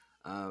teaching.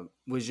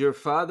 Was your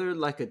father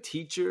like a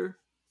teacher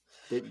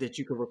that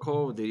you could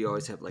recall? Did he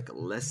always have like a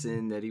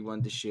lesson that he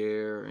wanted to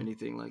share or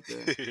anything like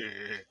that?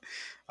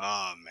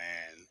 oh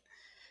man,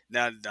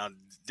 now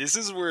this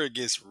is where it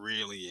gets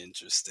really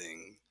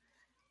interesting.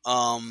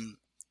 Um,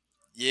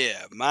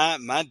 yeah,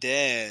 my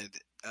dad,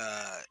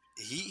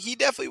 he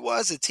definitely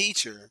was a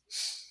teacher.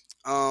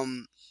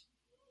 Um,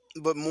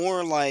 but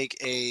more like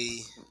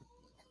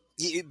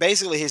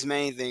basically his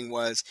main thing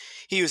was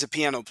he was a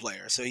piano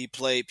player, so he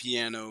played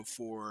piano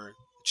for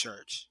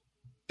church.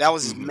 That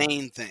was his Hmm.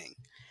 main thing.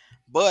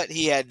 But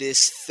he had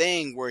this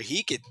thing where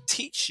he could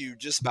teach you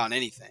just about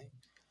anything.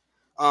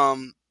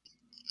 Um,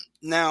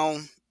 Now,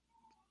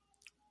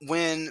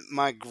 when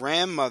my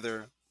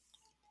grandmother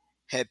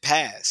had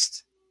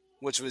passed,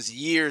 which was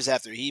years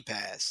after he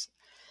passed,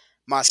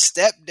 my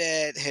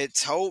stepdad had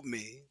told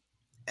me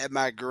at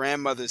my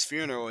grandmother's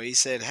funeral, he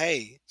said,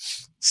 "Hey,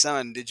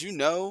 son, did you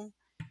know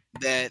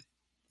that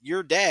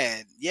your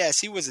dad,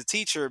 yes, he was a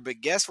teacher,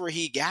 but guess where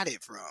he got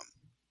it from?"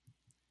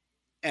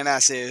 And I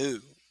said,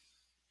 "Who?"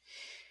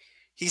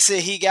 He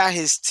said he got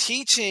his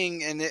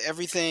teaching and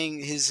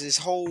everything, his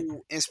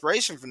whole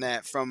inspiration from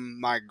that from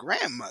my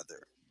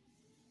grandmother.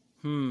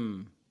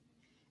 Hmm.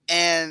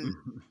 And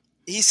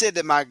he said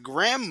that my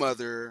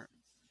grandmother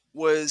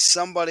was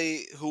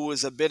somebody who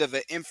was a bit of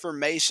an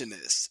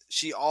informationist.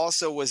 She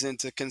also was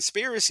into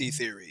conspiracy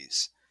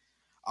theories.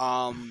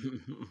 Um,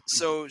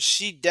 so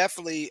she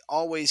definitely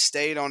always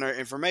stayed on her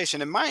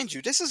information. And mind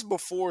you, this is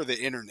before the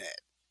internet.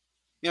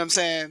 You know what I'm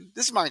saying?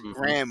 This is my Hmm.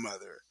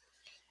 grandmother,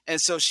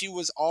 and so she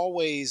was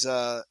always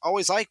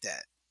like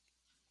that.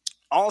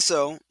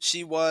 Also,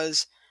 she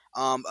was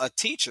a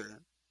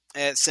teacher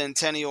at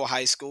Centennial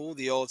High School,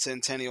 the old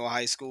Centennial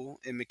High School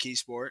in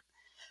McKeesport.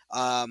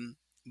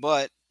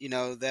 But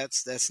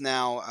that's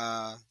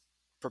now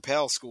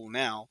Propel School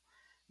now.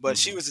 But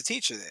she Hmm. was a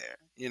teacher there,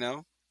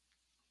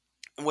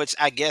 which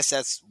I guess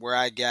that's where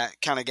I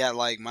got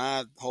like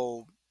my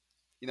whole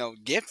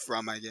gift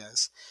from, I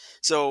guess.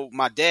 So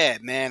my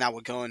dad, man, I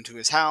would go into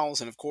his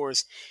house, and of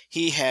course,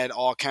 he had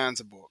all kinds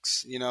of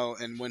books,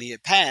 and when he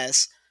had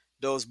passed,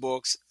 those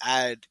books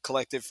I had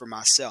collected for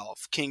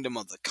myself. Kingdom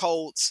of the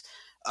Colts,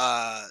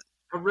 uh,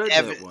 I read Evan,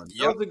 that one.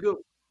 That yep, was a good.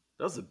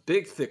 That was a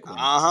big, thick one.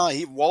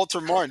 he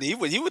Walter Martin. He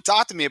would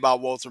talk to me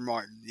about Walter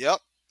Martin. Yep.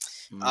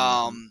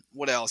 Hmm.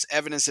 What else?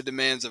 Evidence that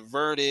demands a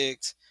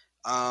verdict.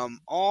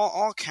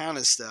 All kind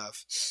of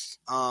stuff.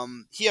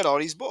 He had all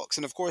these books,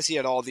 and of course, he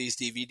had all these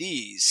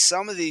DVDs.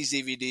 Some of these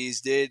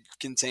DVDs did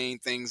contain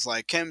things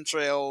like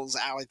chemtrails,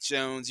 Alex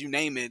Jones, you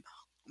name it.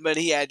 But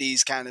he had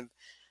these kind of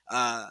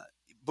uh,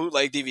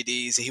 bootleg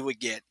DVDs that he would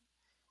get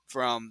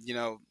from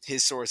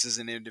his sources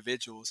and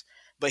individuals.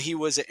 But he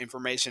was an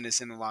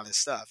informationist in a lot of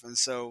stuff, and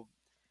so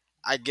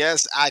I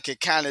guess I could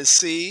kind of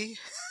see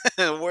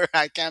where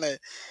I kind of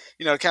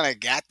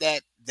got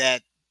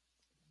that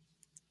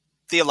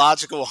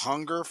theological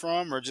hunger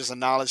from, or just a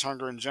knowledge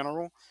hunger in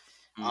general.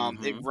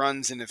 It Hmm.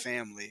 runs in the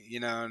family,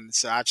 and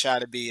so I try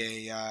to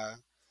be uh,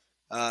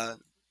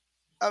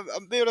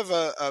 a bit of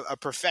a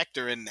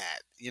perfecter in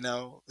that.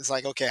 It's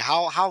like, okay,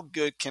 how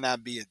good can I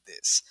be at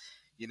this?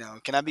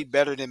 Can I be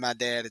better than my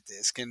dad at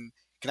this? Can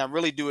I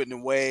really do it in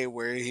a way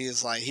where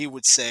he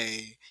would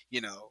say,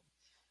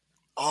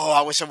 oh,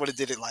 I wish I would have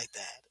did it like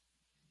that.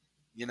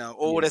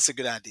 Oh, Yeah, that's a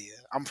good idea.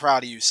 I'm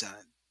proud of you,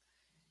 son.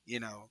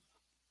 You know,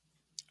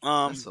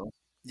 that's um, all.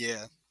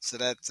 yeah. So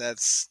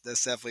that's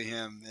definitely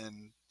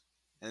him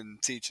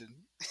and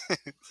teaching.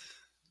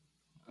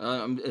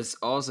 It's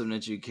awesome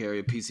that you carry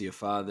a piece of your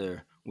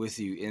father with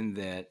you in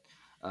that,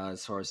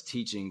 as far as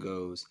teaching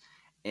goes.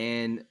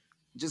 And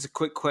just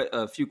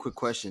a few quick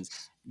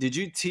questions. Did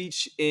you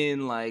teach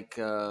in like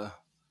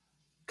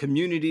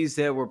communities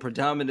that were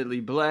predominantly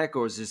black,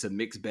 or is this a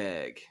mixed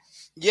bag?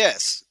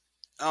 Yes.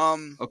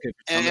 Okay,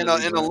 And a, predominantly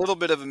and a black. little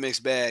bit of a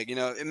mixed bag.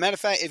 As a matter of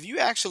fact, if you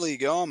actually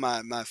go on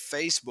my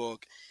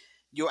Facebook,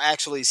 you'll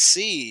actually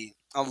see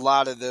a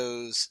lot of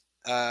those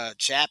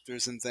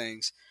chapters and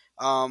things.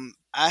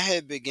 I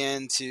had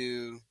began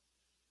to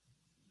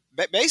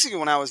basically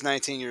when I was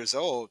 19 years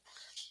old,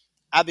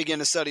 I began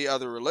to study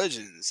other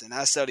religions, and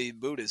I studied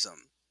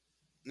Buddhism.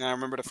 And I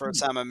remember the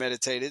first time I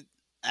meditated,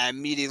 I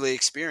immediately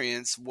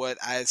experienced what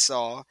I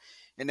saw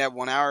in that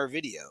 1 hour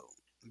video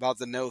about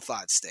the no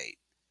thought state.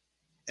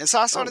 And so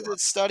I Oh started wow. to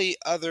study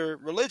other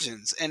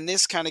religions, and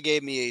this kind of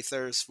gave me a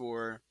thirst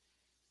for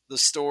the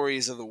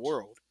stories of the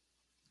world,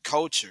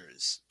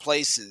 cultures,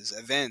 places,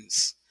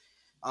 events.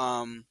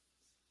 Um,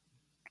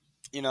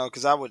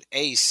 because I would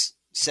ace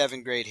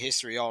seventh grade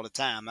history all the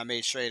time. I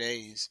made straight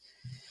A's.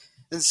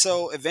 And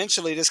so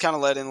eventually this kind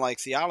of led in like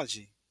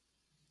theology.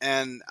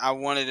 And I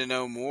wanted to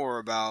know more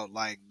about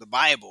like the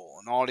Bible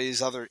and all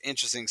these other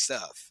interesting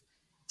stuff.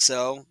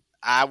 So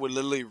I would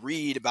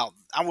read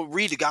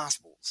the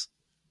Gospels.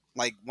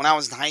 Like when I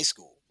was in high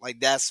school, like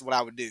that's what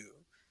I would do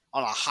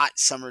on a hot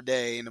summer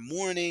day in the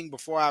morning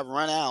before I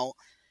run out.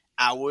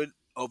 I would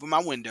open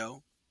my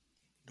window,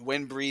 the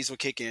wind breeze would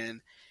kick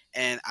in,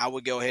 and I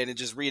would go ahead and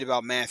just read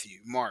about Matthew,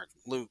 Mark,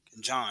 Luke,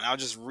 and John. I would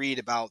just read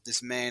about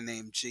this man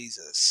named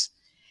Jesus.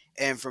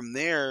 And from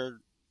there,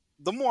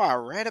 the more I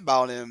read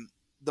about him,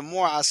 the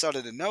more I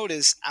started to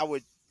notice I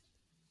would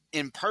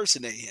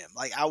impersonate him.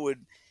 Like I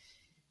would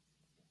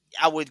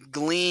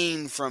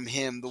glean from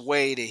him the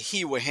way that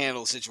he would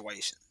handle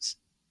situations.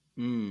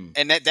 Mm,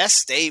 And that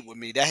stayed with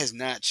me. That has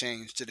not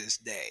changed to this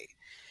day.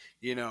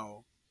 You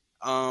know.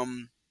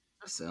 Um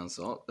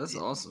that's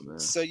awesome, man.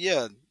 so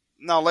yeah.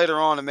 Now later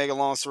on, to make a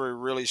long story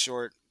really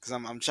short, because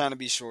I'm trying to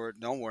be short.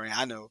 Don't worry,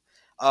 I know.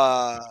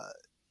 Uh,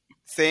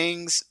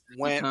 things Your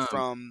went time.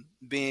 from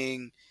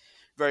being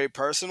very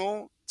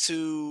personal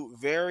to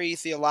very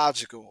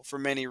theological for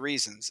many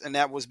reasons, and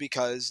that was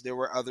because there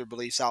were other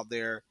beliefs out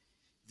there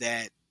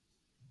that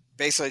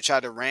basically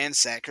tried to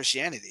ransack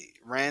Christianity,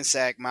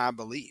 ransack my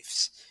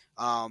beliefs,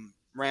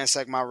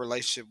 ransack my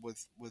relationship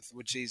with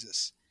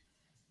Jesus,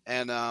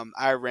 and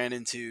I ran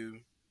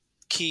into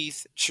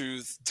Keith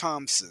Truth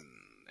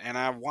Thompson, and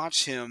I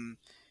watched him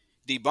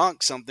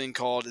debunk something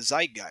called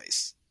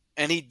Zeitgeist.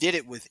 And he did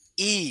it with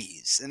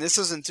ease. And this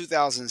was in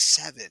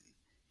 2007.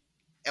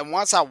 And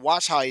once I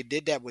watched how he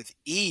did that with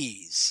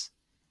ease,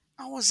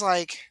 I was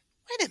like,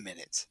 wait a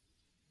minute.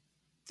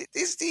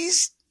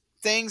 These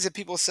things that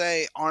people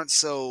say aren't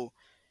so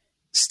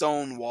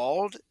stone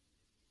walled.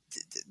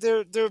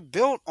 They're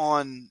built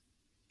on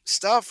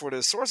stuff where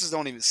the sources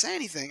don't even say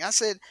anything. I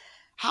said,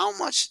 how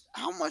much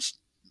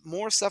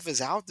more stuff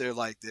is out there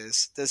like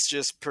this that's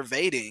just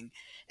pervading,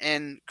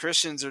 and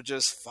Christians are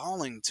just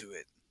falling to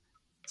it.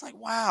 It's like,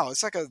 wow,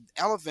 it's like an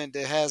elephant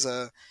that has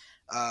uh,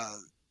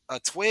 a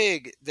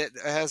twig that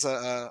has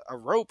a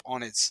rope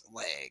on its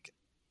leg.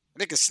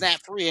 It could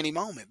snap free any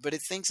moment, but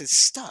it thinks it's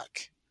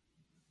stuck.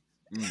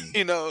 Mm.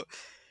 you know.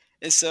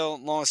 And so,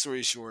 long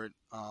story short,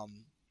 a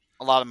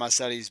lot of my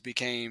studies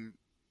became,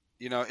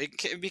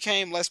 it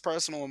became less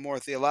personal and more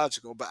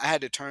theological. But I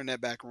had to turn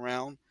that back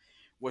around,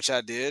 which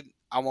I did.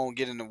 I won't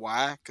get into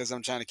why because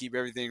I'm trying to keep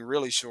everything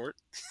really short.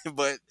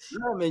 But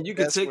No, man, you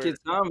could that's take where your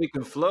time. We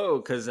can flow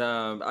because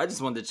I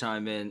just wanted to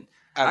chime in.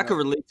 I I know. could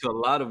relate to a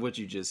lot of what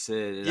you just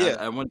said, and Yeah,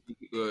 I want to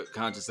be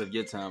conscious of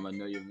your time. I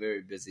know you're a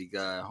very busy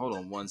guy. Hold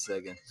on one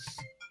second.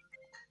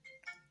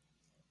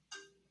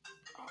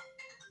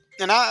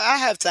 and I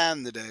have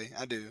time today.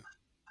 I do.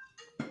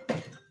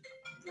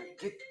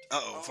 Get-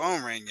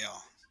 Phone rang,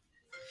 y'all.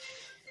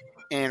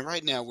 And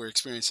right now we're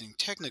experiencing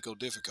technical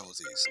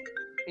difficulties.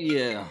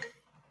 Yeah,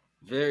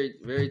 very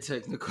very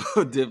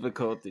technical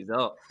difficulties.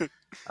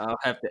 I'll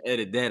have to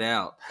edit that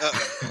out.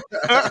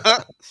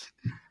 Uh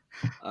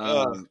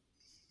oh. um,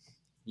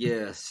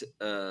 yes.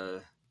 I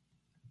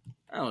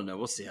don't know.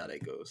 We'll see how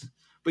that goes.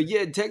 But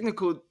yeah,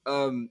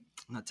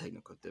 not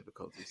technical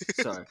difficulties.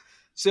 Sorry.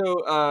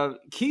 So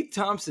Keith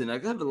Thompson, I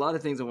have a lot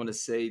of things I want to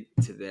say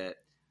to that.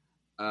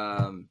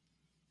 Um,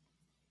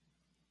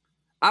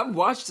 I've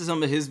watched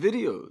some of his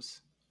videos,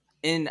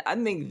 and I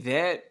think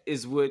that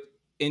is what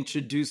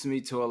introduced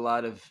me to a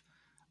lot of,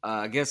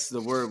 I guess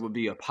the word would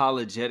be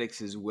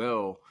apologetics as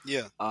well,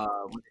 Yeah.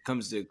 when it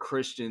comes to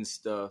Christian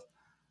stuff.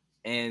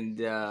 And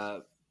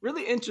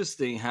really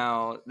interesting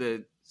how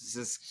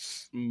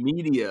this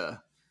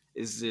media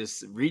is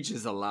just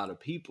reaches a lot of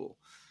people.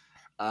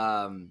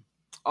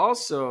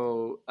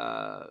 Also,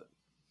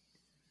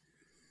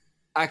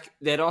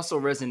 that also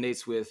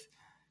resonates with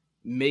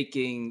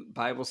making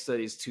Bible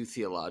studies too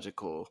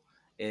theological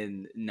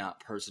and not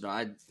personal.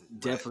 I Right.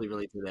 definitely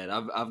relate to that.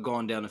 I've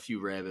gone down a few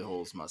rabbit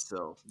holes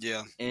myself,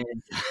 Yeah. and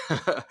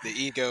The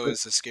ego but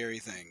is a scary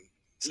thing.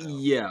 So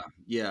yeah,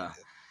 yeah.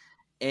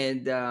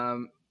 And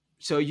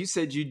so you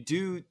said you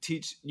did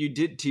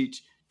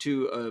teach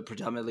to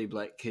predominantly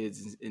black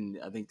kids, and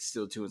I think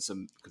still to in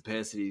some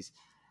capacities.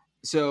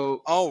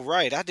 So, oh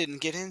right, I didn't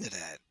get into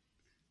that.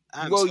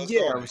 I'm well, so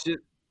yeah, sorry.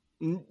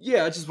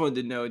 yeah, I just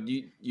wanted to know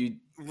you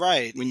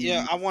Right. when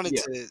Yeah, you I wanted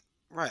yeah. to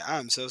right,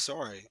 I'm so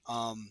sorry.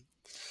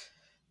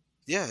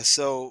 Yeah,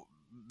 so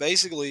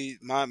basically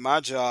my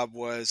job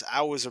was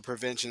I was a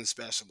prevention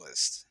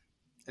specialist.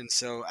 And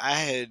so I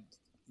had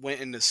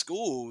went into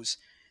schools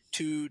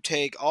to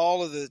take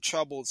all of the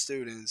troubled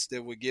students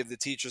that would give the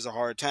teachers a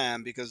hard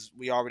time because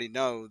we already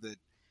know that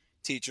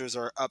teachers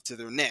are up to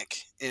their neck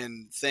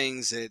in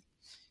things that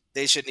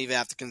they shouldn't even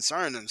have to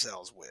concern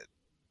themselves with.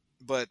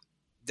 But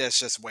that's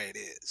just the way it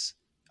is,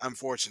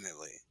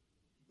 unfortunately,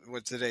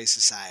 with today's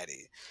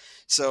society.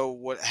 So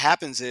what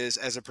happens is,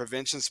 as a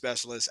prevention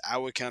specialist, I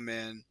would come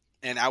in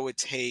and I would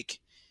take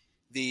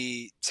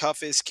the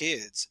toughest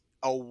kids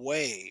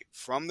away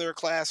from their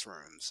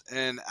classrooms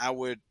and I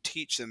would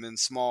teach them in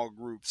small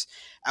groups.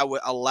 I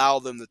would allow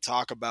them to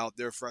talk about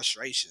their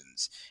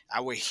frustrations. I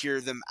would hear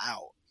them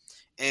out.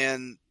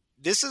 And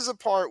this is a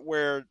part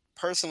where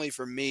personally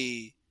for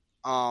me,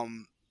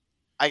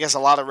 I guess a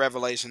lot of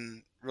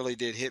revelation really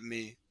did hit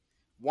me.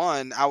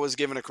 One, I was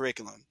given a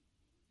curriculum,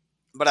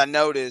 but I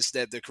noticed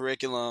that the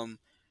curriculum,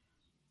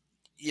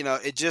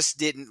 it just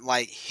didn't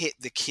like hit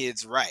the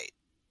kids right.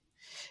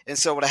 And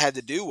so what I had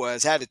to do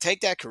was I had to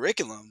take that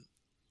curriculum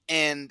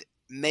and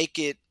make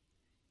it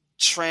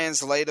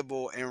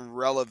translatable and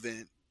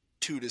relevant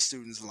to the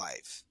student's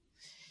life.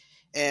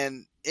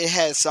 And it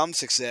had some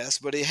success,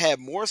 but it had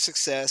more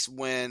success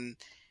when,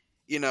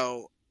 you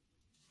know,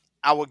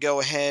 I would go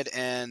ahead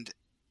and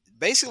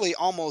basically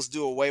almost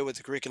do away with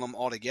the curriculum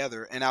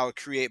altogether and I would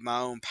create my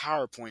own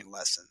PowerPoint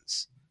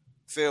lessons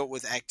filled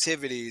with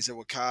activities that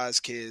would cause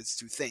kids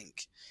to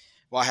think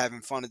while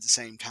having fun at the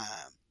same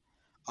time.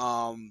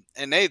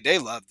 And they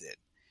loved it.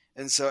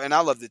 And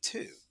I loved it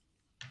too.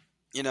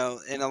 And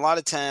a lot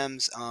of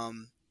times,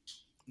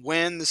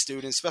 when the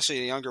students, especially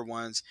the younger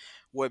ones,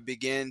 would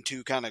begin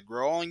to kind of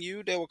grow on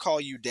you, they would call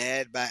you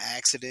dad by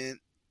accident.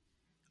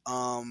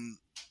 Um,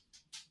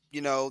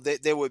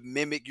 they would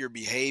mimic your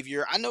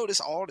behavior. I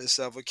noticed all this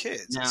stuff with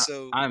kids. And Now,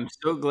 so, I'm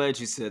so glad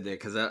you said that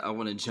because I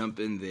want to jump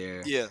in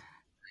there yeah,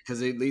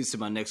 because it leads to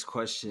my next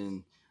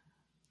question.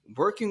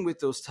 Working with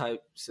those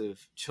types of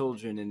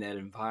children in that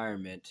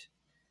environment,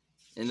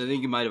 and I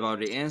think you might have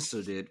already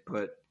answered it,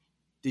 but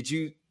did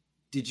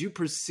you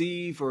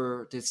perceive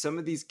or did some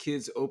of these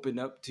kids open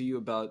up to you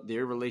about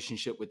their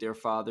relationship with their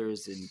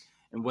fathers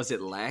and was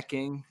it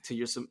lacking to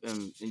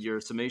in your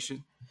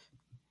summation?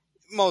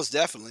 most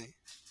definitely.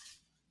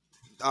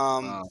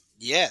 Wow.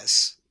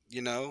 Yes,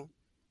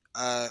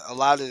 a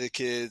lot of the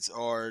kids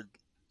are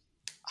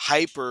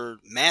hyper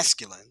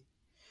masculine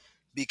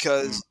Mm.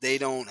 because they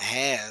don't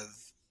have.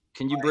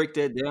 Can you break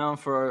that down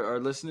for our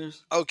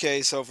listeners?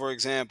 Okay, so for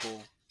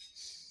example,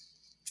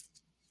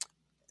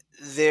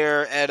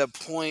 they're at a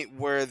point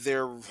where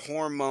their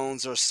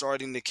hormones are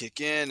starting to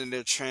kick in and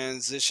they're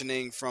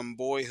transitioning from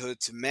boyhood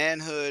to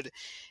manhood,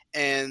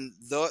 and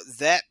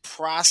that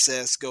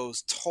process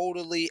goes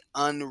totally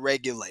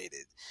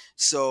unregulated.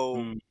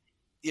 So, Mm.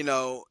 you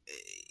know,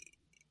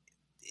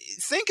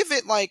 think of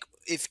it like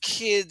if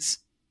kids,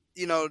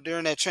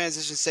 during that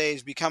transition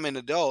stage becoming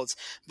adults,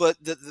 but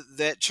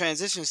that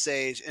transition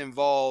stage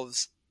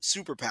involves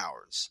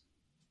superpowers.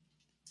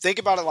 Think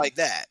about it like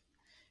that.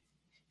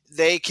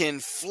 They can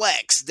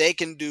flex, they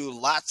can do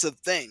lots of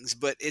things,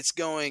 but it's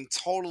going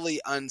totally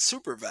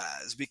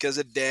unsupervised because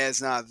the dad's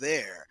not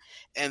there.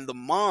 And the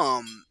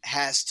mom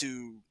has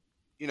to,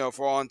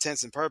 for all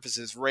intents and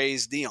purposes,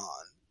 raise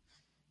Dion.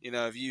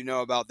 If you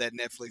know about that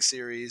Netflix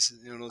series,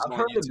 it's I've on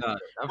heard YouTube. about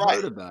it. I've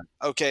heard Right. about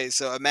Okay,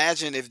 so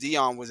imagine if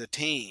Dion was a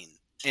teen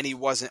and he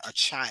wasn't a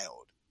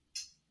child.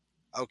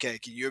 Okay,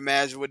 can you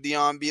imagine what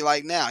Dion be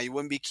like now? He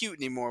wouldn't be cute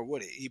anymore,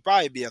 would he? He'd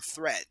probably be a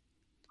threat.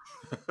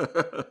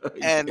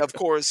 it. And Yeah. of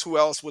course, who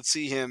else would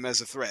see him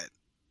as a threat?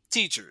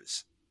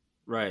 Teachers,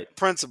 Right.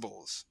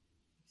 principals,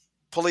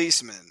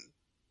 policemen.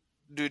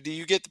 Do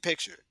you get the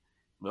picture?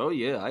 Oh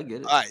yeah, I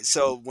get it. All right,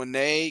 so when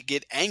they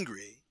get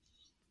angry,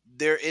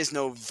 there is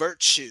no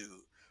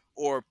virtue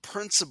or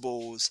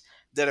principles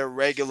that are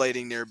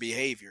regulating their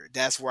behavior.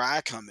 That's where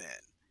I come in.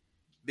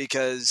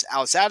 Because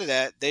outside of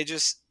that,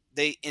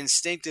 they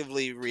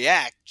instinctively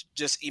react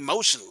just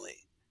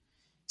emotionally.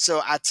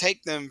 So I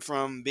take them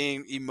from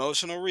being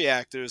emotional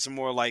reactors to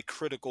more like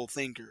critical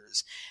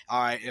thinkers.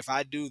 All right, if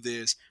I do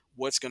this,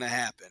 what's going to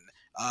happen?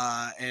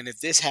 And if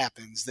this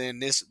happens,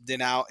 then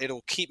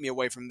it'll keep me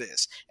away from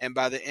this. And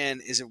by the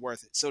end, is it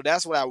worth it? So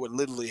that's what I would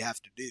literally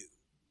have to do.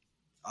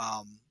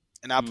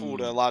 And I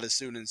pulled a Mm, lot of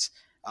students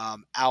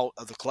out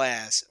of the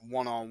class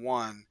one on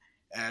one,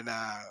 and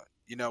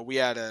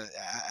we I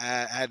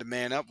had to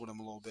man up with them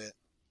a little bit,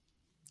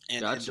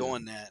 and gotcha.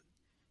 doing that.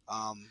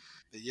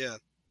 But yeah.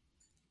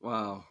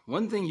 Wow.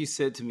 One thing you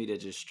said to me that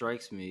just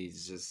strikes me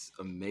is just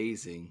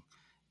amazing.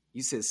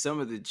 You said some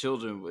of the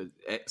children would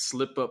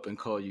slip up and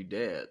call you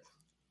dad.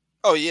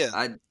 Oh yeah.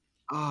 I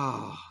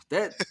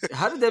that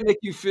how did that make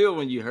you feel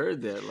when you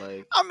heard that?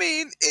 Like I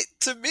mean,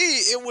 to me,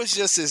 it was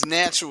just as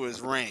natural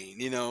as rain,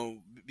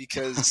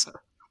 because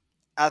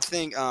I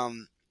think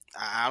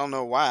I don't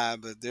know why,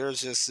 but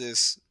there's just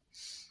this.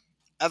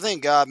 I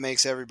think God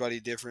makes everybody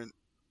different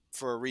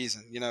for a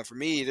reason. For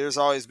me, there's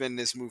always been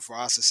this move for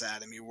our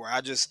society me where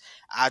I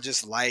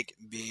just like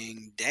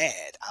being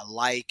dad. I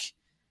like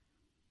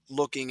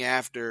looking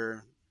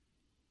after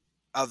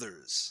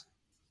others.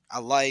 I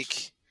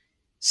like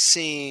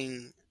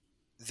seeing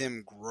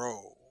them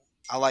grow.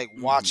 I like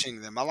mhm,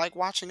 watching them. I like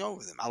watching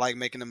over them. I like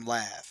making them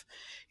laugh.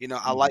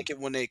 I mhm, like it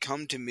when they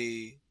come to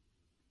me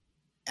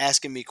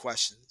asking me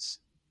questions.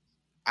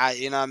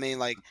 You know what I mean?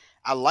 Like,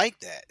 I like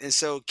that. And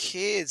so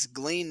kids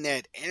glean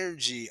that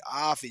energy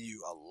off of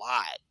you a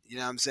lot. You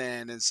know what I'm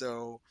saying? And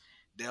so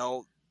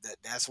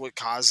that's what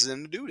causes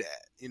them to do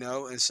that,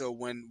 And so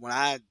when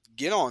I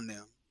get on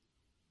them,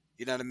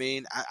 you know what I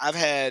mean? I've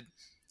had,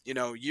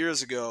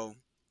 years ago,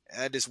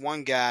 I had this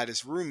one guy,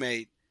 this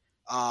roommate,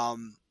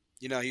 um,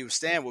 he was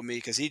staying with me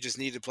because he just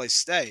needed a place to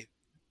stay.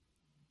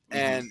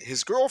 mhm, And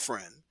his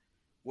girlfriend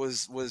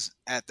was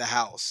at the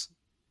house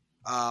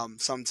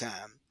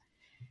sometime.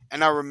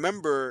 And I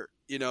remember,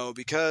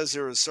 because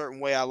there was a certain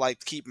way I like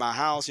to keep my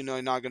house,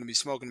 you're not going to be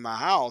smoking in my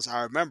house.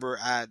 I remember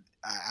I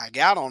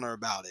got on her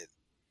about it.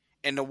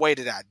 And the way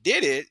that I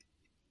did it,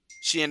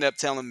 she ended up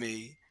telling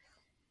me,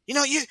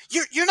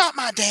 you're not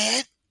my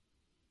dad.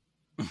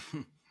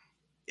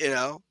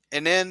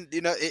 And then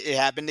it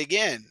happened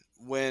again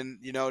when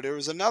there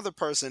was another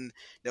person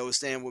that was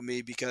staying with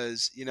me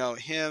because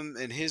him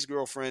and his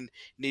girlfriend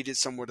needed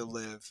somewhere to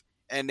live,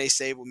 and they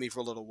stayed with me for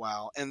a little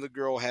while, and the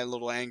girl had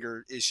little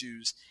anger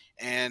issues,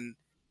 and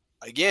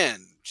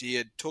again she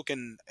had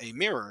taken a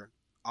mirror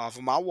off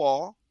of my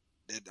wall,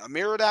 a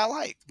mirror that I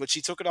liked, but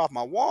she took it off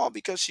my wall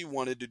because she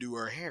wanted to do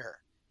her hair,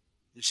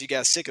 and she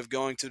got sick of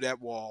going to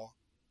that wall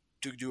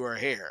to do her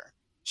hair.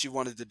 She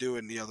wanted to do it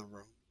in the other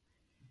room.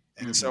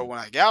 And so mhm. when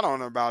I got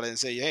on her about it and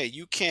say, hey,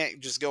 you can't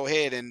just go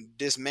ahead and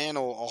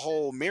dismantle a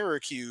whole mirror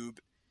cube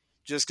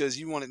just because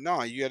you want it.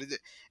 No, you got to.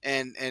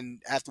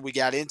 And after we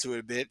got into it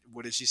a bit,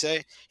 what did she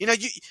say?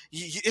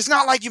 It's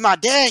not like you my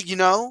dad.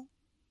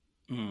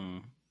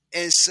 Mm.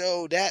 And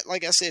so that,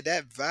 like I said,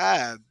 that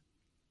vibe,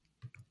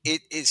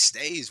 it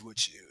stays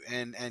with you.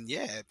 And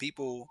yeah,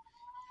 people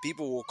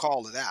will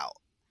call it out,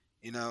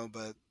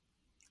 but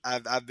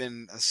I've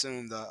been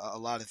assumed a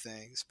lot of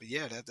things. But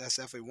yeah, that's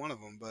definitely one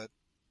of them. But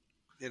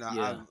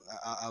I, Yeah,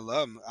 I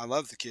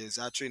love the kids.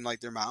 I treat them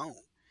like they're my own.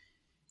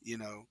 You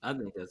know. I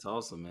think that's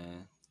awesome,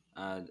 man.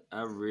 I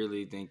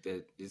really think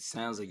that it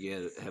sounds like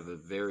you have a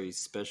very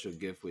special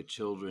gift with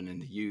children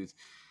and the youth.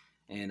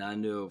 And I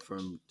know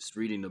from just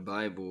reading the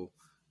Bible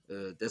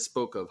that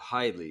spoke of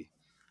highly.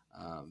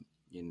 Um,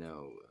 you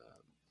know,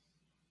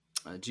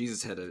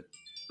 Jesus had a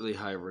really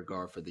high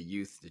regard for the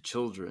youth, the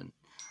children.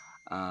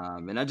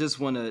 And I just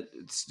want to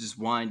just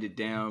wind it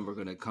down. We're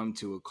going to come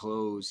to a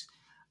close.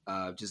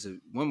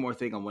 One more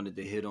thing I wanted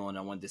to hit on.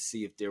 I wanted to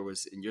see if there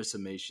was in your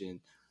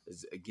summation,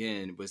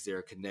 again, was there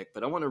a connect?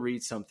 But I want to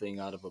read something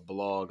out of a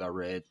blog I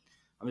read.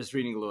 I'm just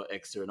reading a little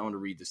excerpt, and I want to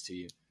read this to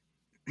you.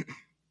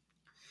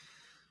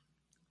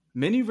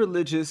 Many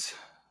religious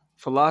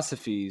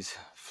philosophies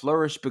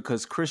flourish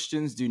because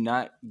Christians do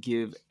not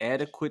give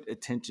adequate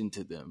attention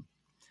to them.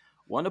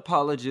 One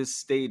apologist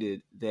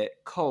stated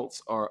that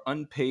cults are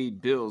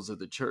unpaid bills of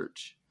the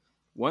church.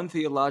 One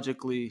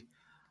theologically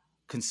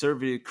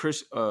conservative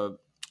Chris,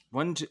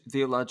 one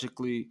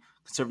theologically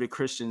conservative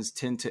Christians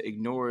tend to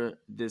ignore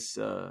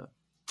the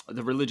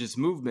religious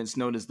movements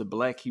known as the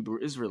Black Hebrew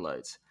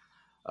Israelites.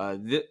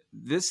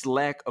 This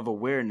lack of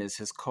awareness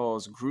has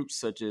caused groups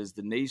such as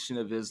the Nation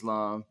of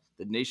Islam,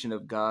 the Nation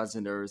of Gods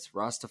and Earths,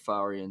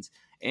 Rastafarians,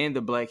 and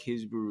the Black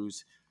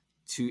Hebrews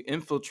to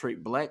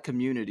infiltrate Black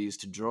communities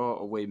to draw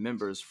away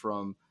members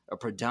from a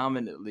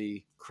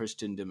predominantly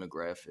Christian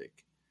demographic.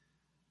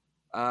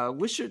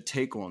 What's your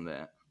take on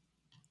that?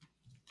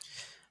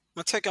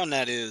 My take on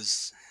that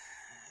is,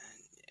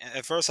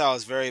 at first I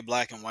was very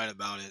black and white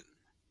about it,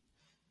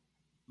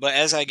 but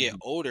as I get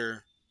Mhm.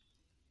 older,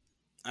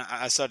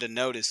 I start to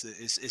notice that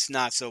it's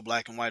not so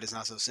black and white. It's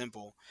not so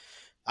simple.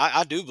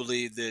 I do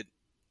believe that,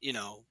 you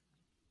know,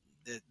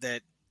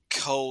 that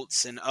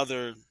cults and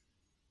other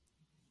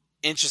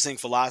interesting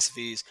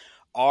philosophies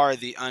are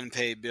the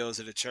unpaid bills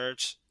of the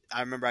church. I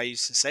remember I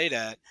used to say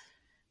that,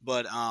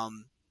 but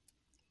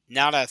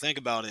now that I think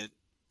about it,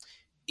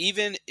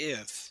 even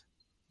if,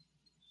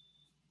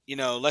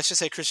 let's just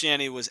say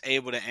Christianity was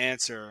able to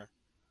answer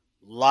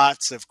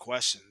lots of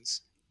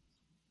questions,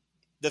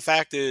 the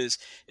fact is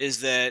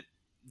that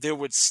there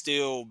would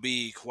still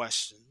be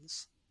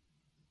questions.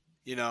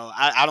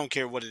 I don't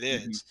care what it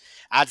Mhm. is.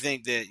 I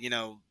think that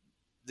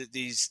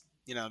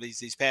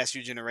these past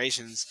few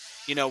generations,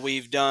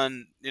 we've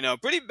done a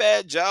pretty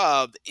bad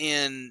job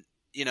in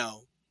you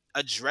know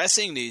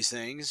addressing these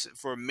things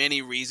for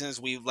many reasons.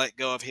 We let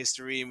go of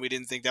history and we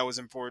didn't think that was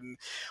important.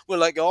 We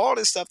let go of all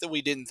this stuff that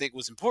we didn't think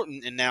was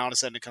important, and now all of a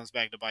sudden it comes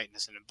back to biting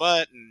us in the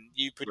butt, and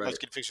you pretty Right, much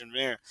get a picture from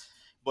there.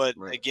 But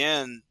right.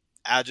 again,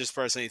 I just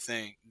personally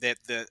think that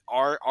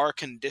our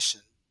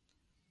condition,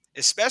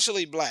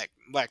 especially black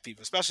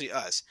people, especially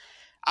us,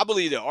 I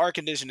believe that our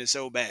condition is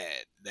so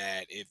bad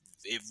that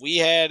if we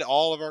had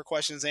all of our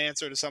questions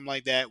answered or something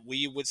like that,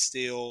 we would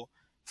still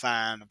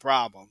find a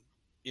problem.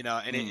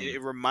 And it, Mm.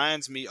 it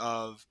reminds me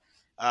of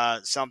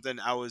something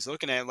I was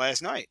looking at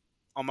last night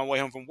on my way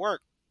home from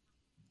work.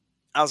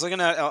 I was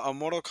looking at a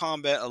Mortal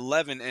Kombat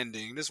 11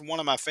 ending. This is one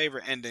of my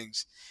favorite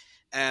endings,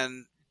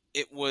 and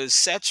it was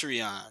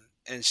Cetrion,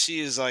 and she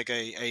is like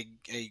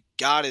a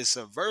goddess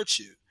of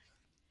virtue,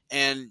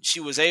 and she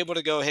was able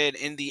to go ahead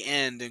in the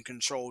end and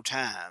control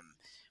time.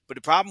 But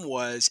the problem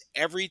was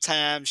every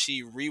time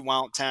she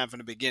rewound time from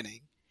the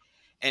beginning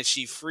and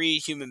she freed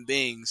human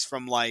beings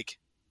from like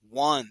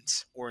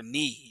want or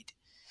need,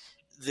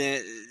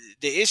 the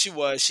issue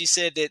was she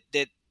said that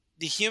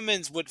the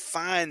humans would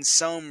find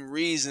some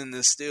reason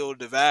to still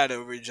divide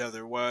over each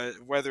other,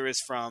 whether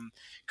it's from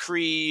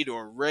creed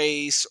or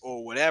race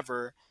or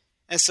whatever.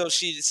 And so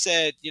she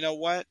said, you know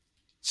what?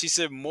 She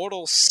said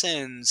mortal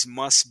sins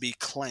must be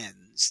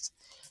cleansed.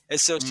 And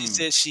so she Mm.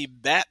 said she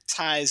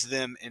baptized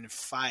them in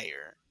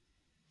fire.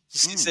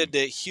 She said Mm.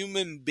 that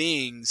human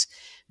beings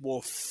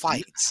will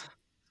fight.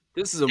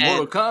 This is a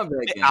Mortal And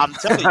Kombat game. I'm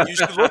telling you, you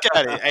should look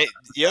at it. Hey,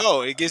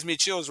 yo, it gives me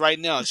chills right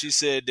now. She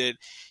said that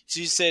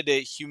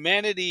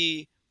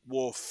humanity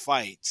will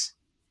fight,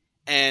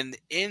 and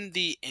in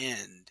the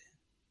end,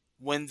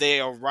 when they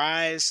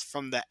arise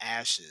from the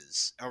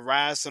ashes,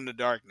 arise from the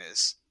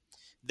darkness,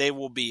 they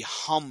will be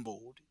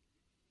humbled,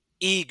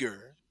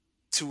 eager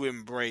to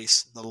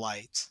embrace the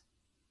light.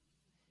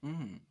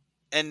 Mm.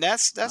 And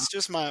that's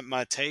just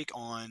my take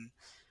on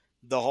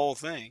the whole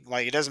thing.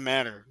 Like, it doesn't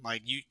matter.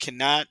 Like, you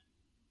cannot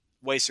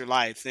waste your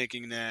life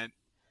thinking that,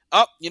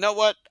 oh, you know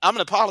what? I'm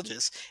an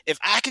apologist. If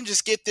I can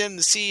just get them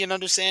to see and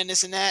understand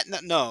this and that,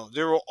 no,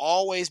 there will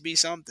always be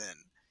something.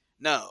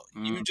 No,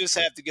 you Mm. just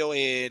have to go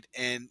ahead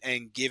and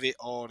give it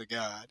all to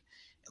God.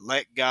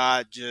 Let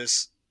God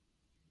just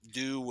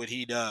do what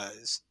He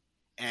does,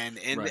 and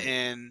in the Right.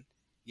 end,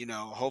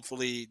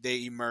 hopefully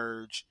they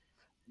emerge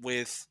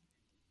with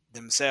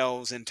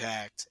themselves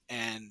intact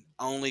and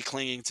only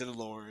clinging to the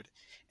Lord,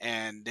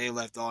 and they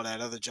left all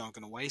that other junk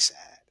in the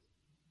wayside.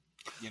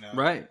 You know.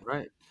 Right,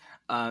 right.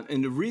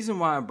 And the reason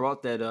why I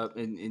brought that up,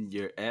 and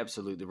you're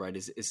absolutely right,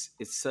 is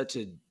it's such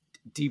a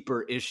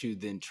deeper issue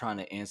than trying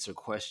to answer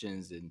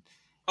questions,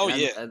 Oh and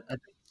yeah. I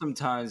think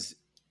sometimes,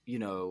 you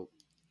know,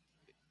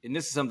 and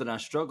this is something I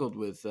struggled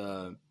with.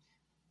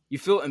 You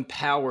feel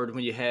empowered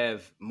when you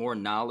have more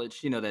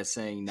knowledge. You know that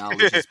saying,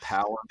 "Knowledge is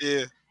power,"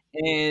 Yeah.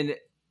 and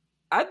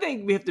I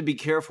think we have to be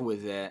careful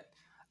with that.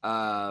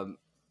 Um,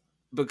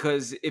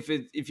 because if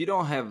you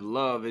don't have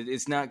love,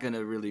 it's not going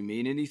to really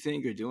mean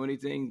anything or do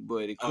anything,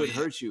 but it Oh could yeah.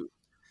 hurt you.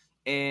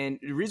 And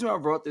the reason why I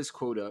brought this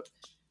quote up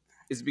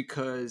is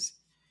because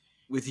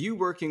with you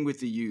working with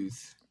the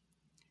youth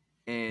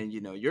and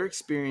your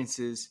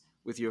experiences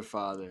with your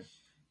father,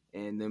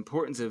 and the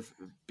importance of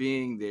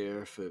being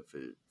there for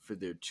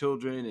their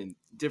children and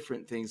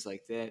different things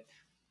like that.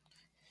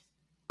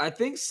 I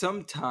think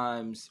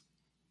sometimes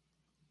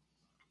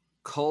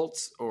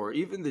cults or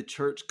even the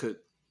church could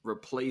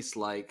replace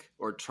like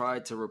or try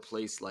to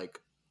replace like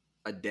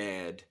a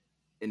dad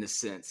in a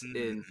sense.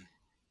 And Mm,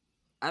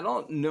 I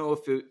don't know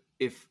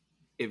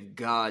if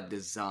God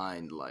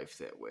designed life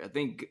that way. I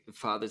think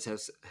fathers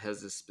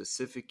has a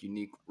specific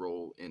unique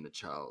role in a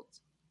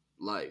child's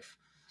life.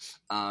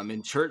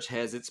 And church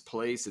has its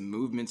place, and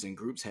movements and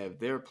groups have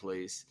their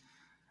place.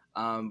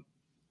 Um,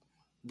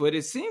 but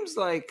it seems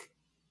like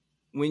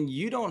when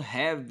you don't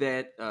have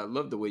that,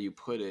 love the way you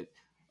put it,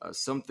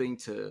 something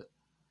to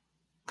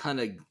kind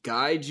of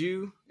guide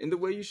you in the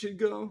way you should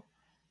go,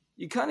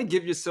 you kind of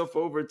give yourself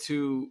over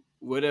to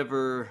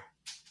whatever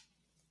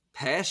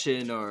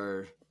passion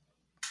or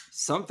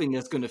something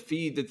that's going to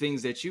feed the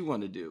things that you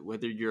want to do,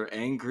 whether you're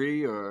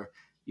angry or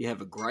you have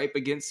a gripe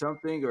against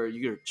something or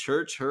your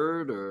church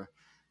hurt, or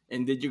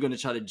and then you're going to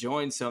try to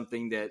join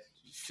something that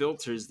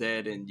filters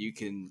that, and you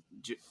can,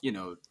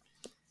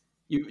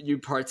 you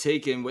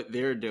partake in what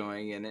they're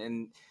doing.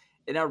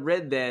 And I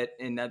read that,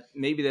 and that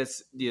maybe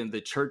that's,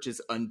 the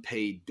church's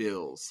unpaid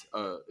bills,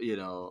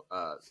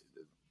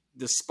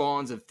 the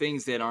spawns of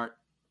things that aren't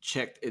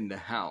checked in the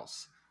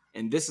house.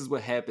 And this is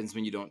what happens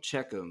when you don't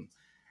check them.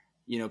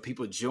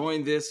 People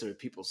join this or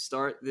people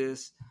start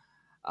this.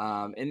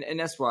 And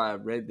that's why I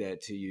read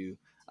that to you,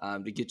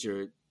 to get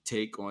your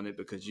take on it,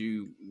 because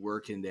you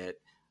work in that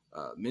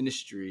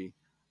ministry,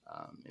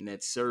 in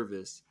that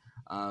service.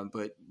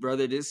 But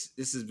brother, this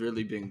has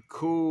really been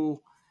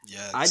cool.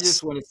 I yes.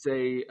 just want to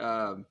say,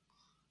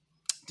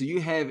 do you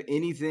have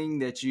anything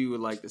that you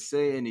would like to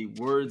say? Any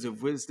words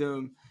of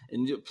wisdom?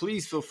 And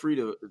please feel free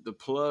to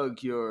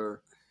plug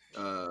your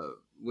uh,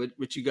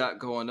 what you got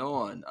going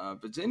on.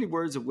 But any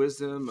words of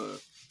wisdom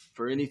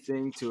for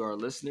anything to our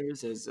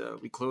listeners as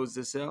we close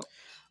this out?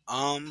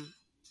 Um,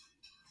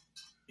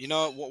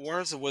 what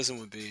words of wisdom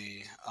would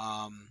be?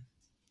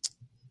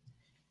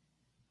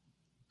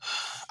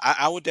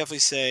 I would definitely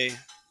say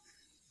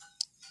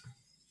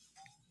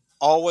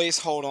always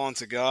hold on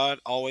to God,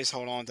 always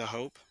hold on to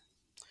hope.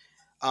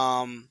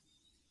 Um,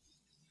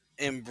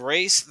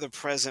 Embrace the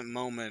present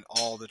moment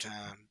all the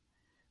time.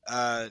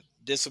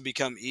 This will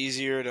become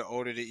easier the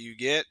older that you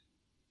get,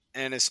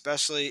 and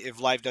especially if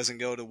life doesn't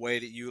go the way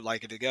that you would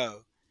like it to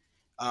go.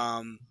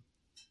 Um,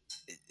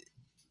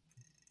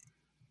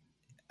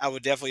 I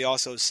would definitely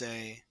also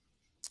say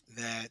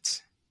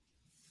that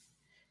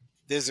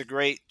there's a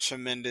great,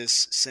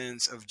 tremendous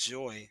sense of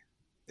joy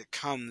that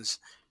comes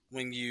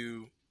when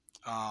you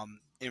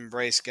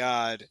embrace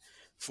God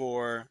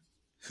for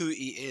who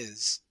He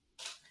is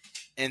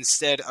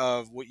instead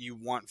of what you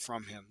want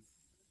from Him.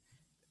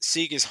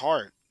 Seek His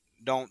heart,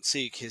 don't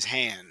seek His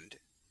hand.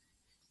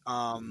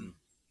 Mm, Um,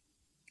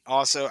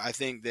 Also, I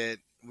think that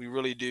we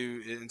really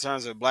do, in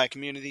terms of Black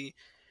community,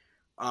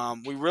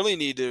 we really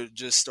need to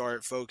just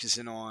start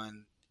focusing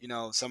on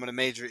some of the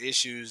major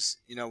issues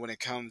when it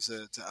comes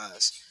to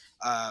us,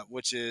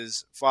 which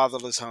is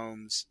fatherless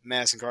homes,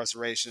 mass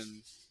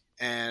incarceration,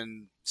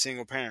 and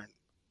single parent.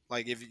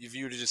 Like if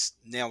you were to just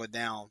nail it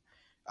down,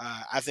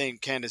 I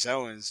think Candace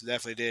Owens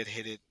definitely did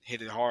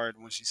hit it hard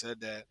when she said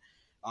that.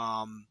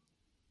 Um,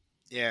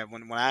 yeah,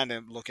 when I end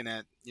up looking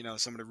at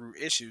some of the root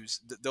issues,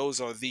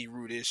 those are the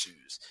root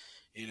issues.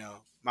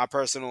 My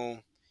personal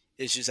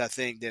issues I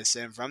think that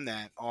stem from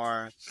that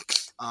are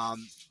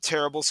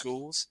terrible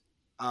schools,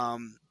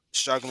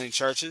 struggling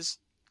churches,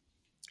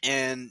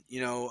 and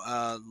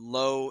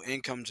low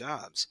income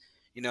jobs.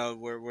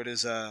 Where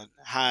there's a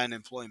high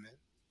unemployment.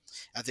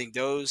 I think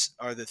those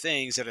are the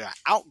things that are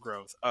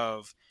outgrowth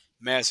of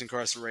mass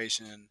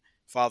incarceration,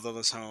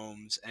 fatherless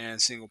homes,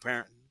 and single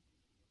parenting.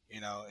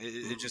 It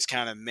mm, just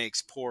kind of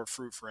makes poor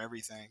fruit for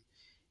everything.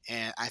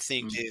 And I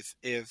think mm,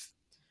 if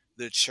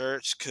the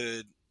church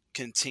could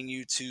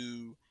continue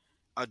to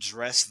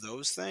address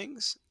those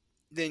things,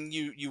 then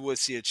you would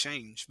see a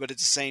change. But at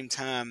the same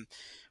time,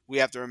 we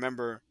have to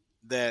remember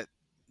that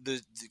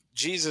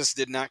Jesus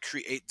did not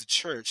create the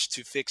church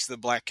to fix the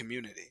Black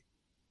community.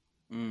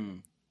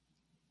 mm,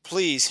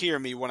 Please hear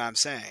me what I'm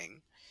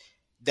saying.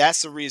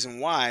 That's the reason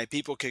why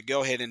people could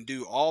go ahead and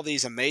do all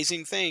these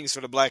amazing things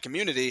for the Black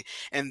community,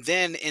 and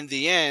then in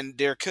the end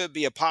there could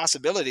be a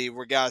possibility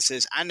where God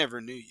says, I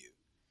never knew you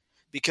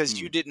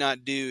because you mm, did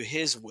not do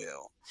His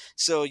will.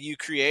 So you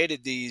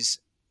created these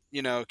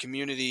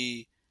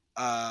community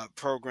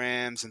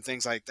programs and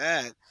things like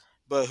that,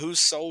 but whose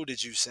soul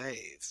did you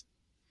save?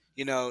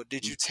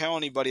 Did mm, you tell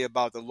anybody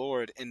about the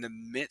Lord in the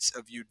midst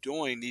of you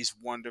doing these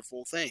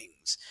wonderful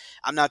things?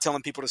 I'm not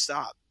telling people to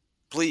stop.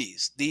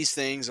 Please, these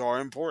things are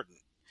important.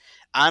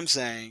 I'm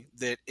saying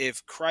that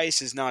if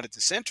Christ is not at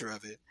the center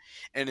of it,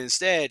 and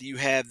instead you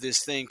have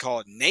this thing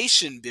called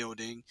nation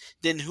building,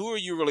 then who are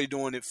you really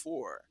doing it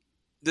for?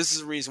 This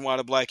is the reason why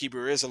the Black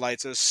Hebrew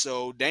Israelites are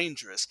so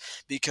dangerous,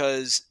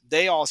 because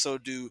they also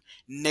do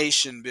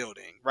nation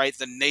building, right?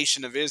 The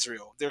nation of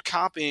Israel. They're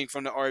copying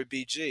from the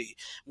RBG,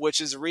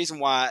 which is the reason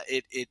why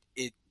it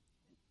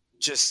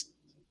just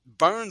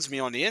burns me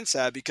on the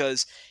inside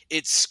because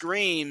it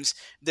screams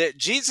that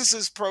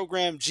Jesus's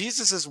program,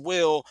 Jesus's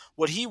will,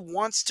 what he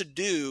wants to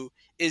do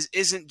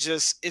isn't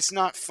just, it's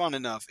not fun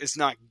enough. It's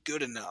not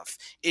good enough.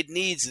 It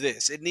needs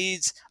this. It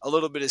needs a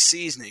little bit of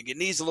seasoning. It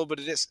needs a little bit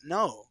of this.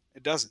 No,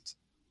 it doesn't.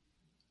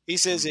 He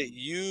says that Mm.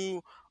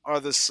 you are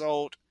the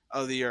salt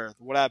of the earth.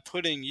 What I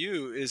put in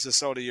you is the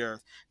salt of the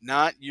earth,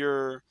 not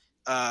your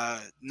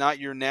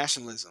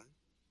nationalism.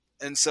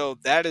 And so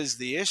that is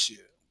the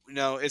issue.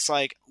 It's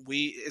like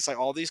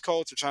all these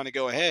cults are trying to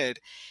go ahead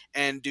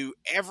and do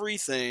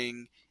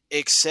everything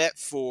except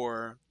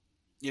for,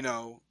 you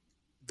know,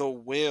 the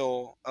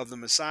will of the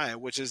Messiah,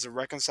 which is to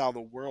reconcile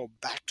the world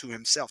back to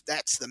himself.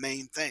 That's the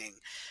main thing.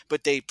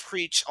 But they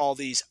preach all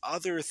these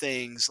other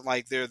things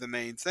like they're the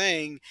main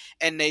thing,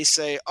 and they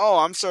say, "Oh,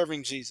 I'm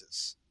serving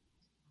Jesus."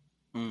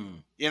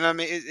 Mm. You know what I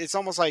mean? It's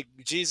almost like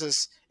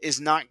Jesus is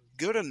not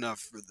good enough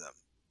for them.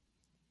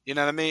 You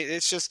know what I mean?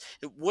 It's just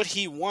what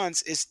he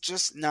wants is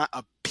just not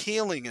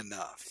appealing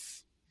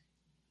enough.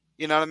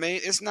 You know what I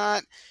mean? It's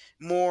not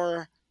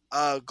more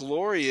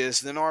glorious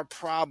than our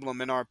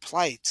problem and our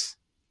plight.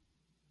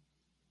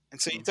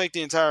 And so you Mm. take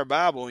the entire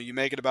Bible and you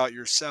make it about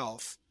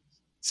yourself.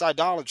 It's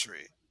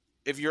idolatry.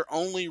 If you're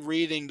only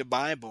reading the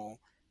Bible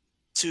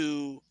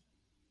to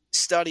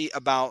study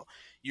about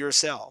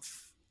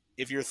yourself.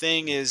 If your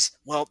thing is,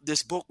 well,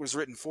 this book was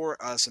written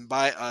for us and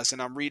by us,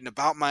 and I'm reading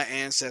about my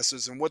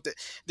ancestors and what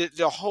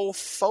the whole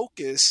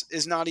focus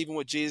is not even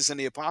what Jesus and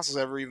the apostles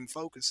ever even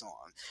focus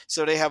on.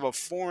 So they have a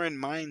foreign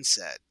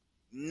mindset.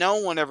 No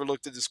one ever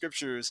looked at the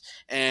scriptures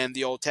and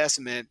the Old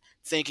Testament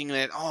thinking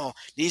that, oh,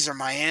 these are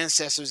my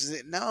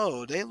ancestors.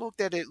 No, they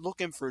looked at it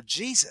looking for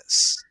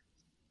Jesus.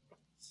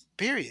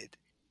 Period.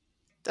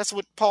 That's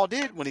what Paul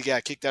did when he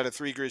got kicked out of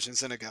 3 Grecian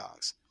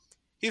synagogues.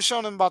 He was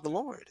showing them about the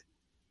Lord.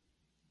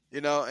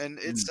 And Mm.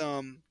 it's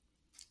so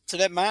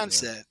that Yeah.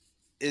 mindset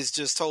is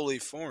just totally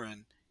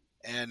foreign,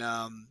 and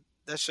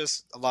that's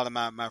just a lot of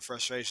my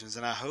frustrations.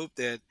 And I hope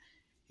that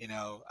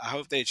I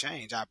hope they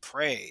change. I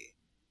pray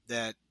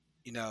that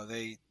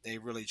they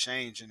really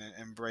change and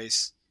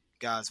embrace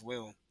God's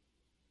will.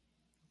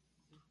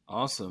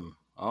 Awesome.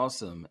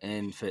 Awesome.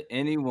 And for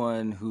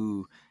anyone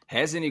who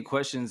has any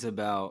questions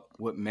about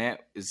what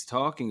Matt is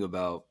talking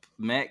about,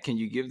 Matt, can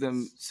you give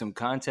them some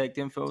contact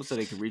info so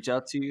they can reach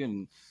out to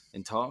you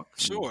and talk?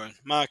 And Sure.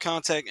 My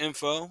contact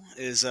info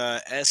is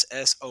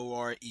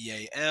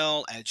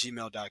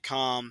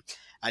ssoreal@gmail.com.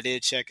 I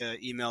did check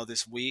an email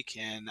this week,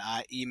 and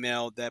I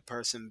emailed that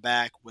person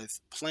back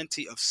with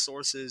plenty of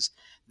sources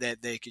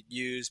that they could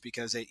use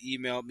because they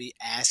emailed me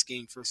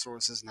asking for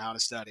sources and how to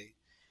study.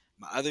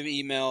 My other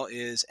email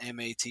is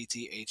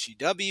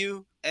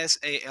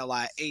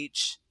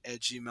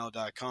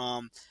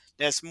matthewsalih@gmail.com.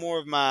 That's more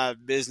of my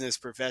business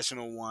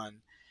professional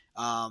one.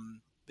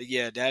 But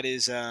yeah,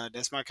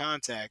 that's my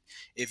contact.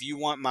 If you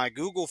want my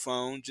Google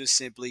phone, just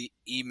simply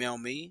email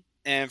me,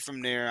 and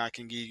from there I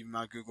can give you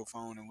my Google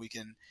phone, and we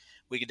can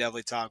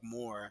definitely talk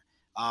more.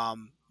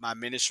 My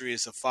ministry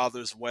is a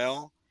Father's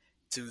Well.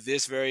 To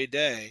this very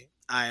day,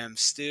 I am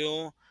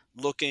still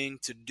looking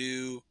to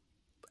do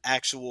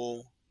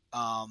actual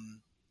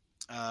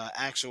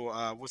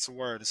what's the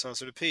word? It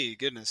starts with a P.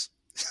 Goodness.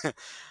 uh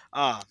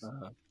uh,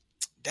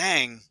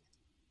 Dang.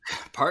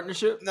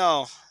 partnership?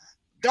 No.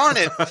 Darn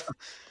it.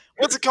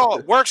 What's it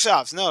called?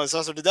 Workshops. No, it's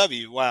also the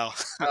W. Wow.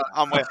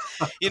 I'm way.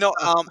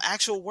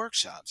 Actual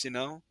workshops,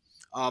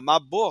 My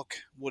book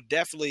will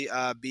definitely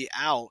be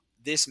out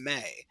this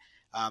May.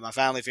 I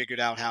finally figured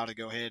out how to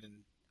go ahead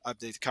and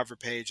update the cover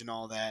page and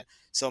all that.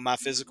 So my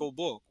physical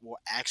book will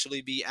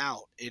actually be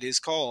out.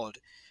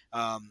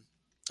 Um,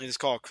 it is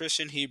called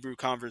Christian Hebrew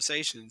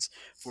Conversations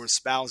for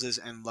Spouses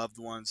and Loved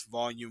Ones,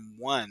 Volume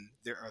 1.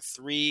 There are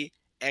 3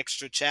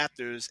 extra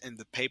chapters in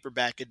the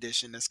paperback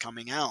edition that's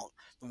coming out,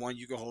 the one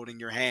you can hold in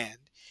your hand.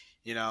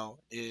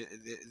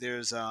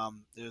 There's a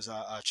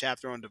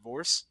chapter on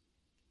divorce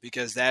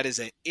because that is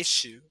an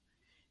issue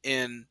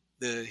in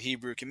the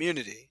Hebrew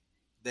community.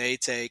 They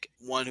take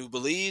one who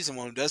believes and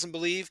one who doesn't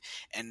believe,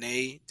 and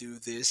they do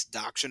this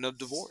doctrine of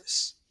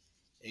divorce.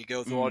 You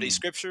go through all these Mm.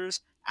 scriptures.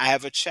 I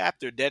have a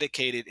chapter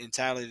dedicated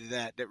entirely to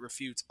that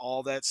refutes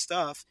all that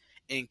stuff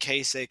in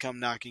case they come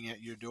knocking at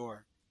your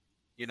door.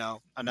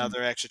 Mm.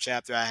 Another extra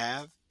chapter I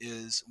have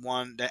is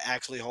one that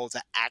actually holds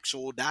an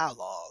actual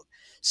dialogue.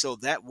 So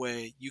that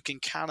way you can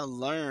kind of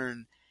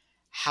learn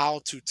how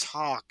to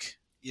talk,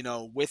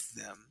 with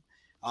them,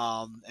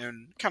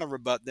 and kind of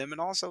rebut them and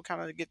also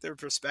kind of get their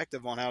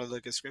perspective on how to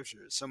look at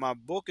scriptures. So my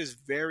book is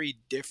very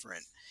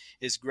different.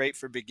 It's great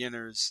for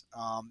beginners.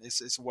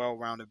 It's a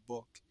well-rounded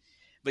book.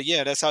 But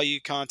yeah, that's how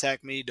you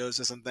contact me. Those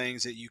are some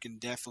things that you can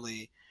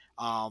definitely,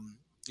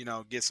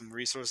 get some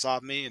resources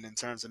off me. And in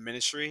terms of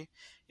ministry,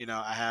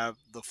 I have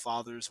the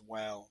Father's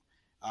Well.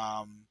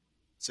 Um,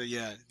 so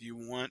yeah, if you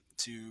want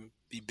to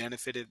be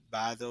benefited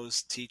by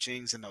those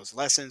teachings and those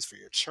lessons for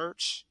your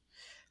church,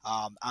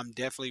 I'm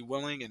definitely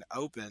willing and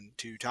open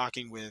to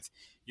talking with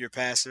your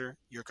pastor,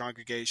 your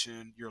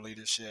congregation, your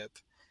leadership.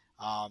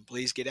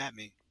 Please get at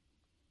me.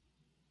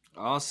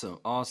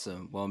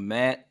 Awesome. Well,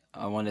 Matt,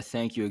 I want to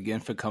thank you again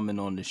for coming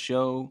on the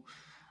show.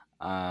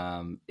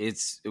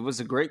 It was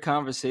a great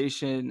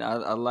conversation.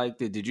 I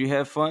liked it. Did you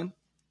have fun?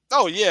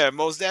 Oh yeah,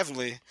 most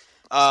definitely.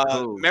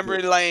 Cool.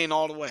 Memory lane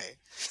all the way.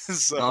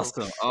 So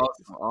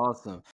Awesome.